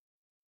ya.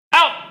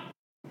 Out.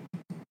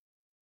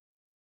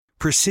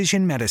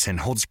 Precision medicine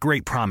holds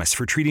great promise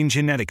for treating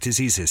genetic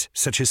diseases,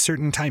 such as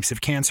certain types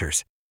of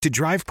cancers. To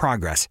drive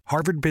progress,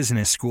 Harvard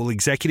Business School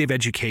Executive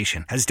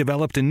Education has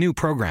developed a new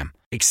program,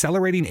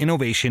 Accelerating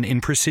Innovation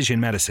in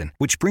Precision Medicine,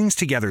 which brings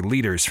together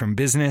leaders from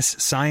business,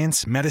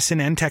 science, medicine,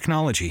 and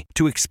technology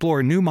to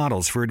explore new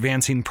models for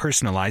advancing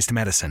personalized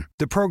medicine.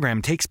 The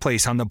program takes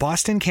place on the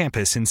Boston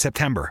campus in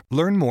September.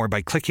 Learn more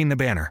by clicking the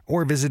banner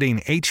or visiting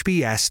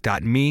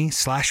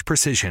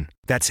hbs.me/precision.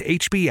 That's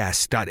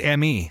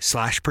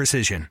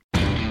hbs.me/precision.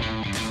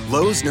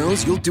 Lowe's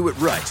knows you'll do it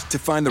right to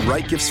find the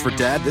right gifts for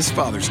Dad this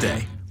Father's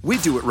Day. We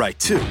do it right,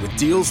 too, with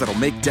deals that'll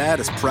make Dad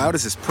as proud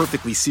as his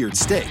perfectly seared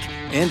steak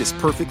and his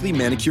perfectly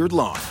manicured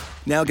lawn.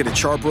 Now get a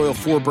Charbroil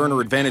 4-burner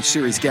Advantage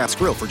Series gas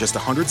grill for just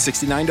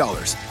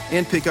 $169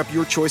 and pick up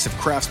your choice of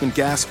Craftsman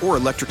gas or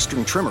electric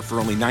string trimmer for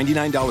only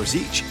 $99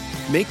 each.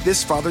 Make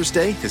this Father's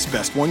Day his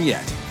best one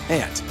yet.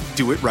 And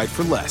do it right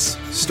for less.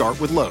 Start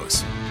with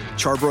Lowe's.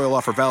 Charbroil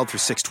offer valid through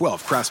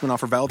 6/12. Craftsman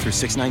offer valid through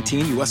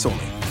 6/19, U.S.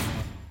 only.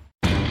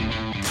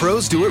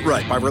 Pros do it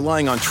right by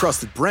relying on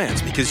trusted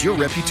brands because your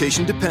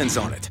reputation depends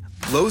on it.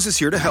 Lowe's is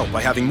here to help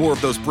by having more of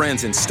those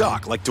brands in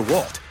stock, like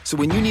DeWalt. So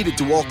when you need a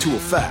DeWalt tool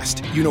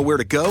fast, you know where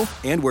to go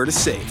and where to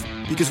save.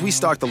 Because we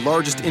stock the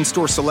largest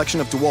in-store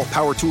selection of DeWalt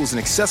power tools and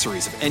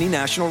accessories of any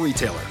national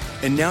retailer.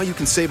 And now you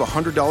can save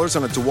 $100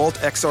 on a DeWalt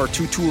XR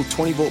 2-tool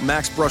 20-volt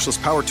max brushless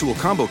power tool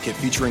combo kit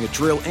featuring a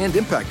drill and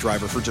impact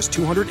driver for just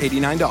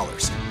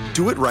 $289.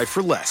 Do it right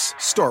for less.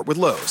 Start with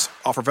Lowe's.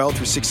 Offer valid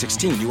through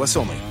 6/16, U.S.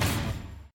 only.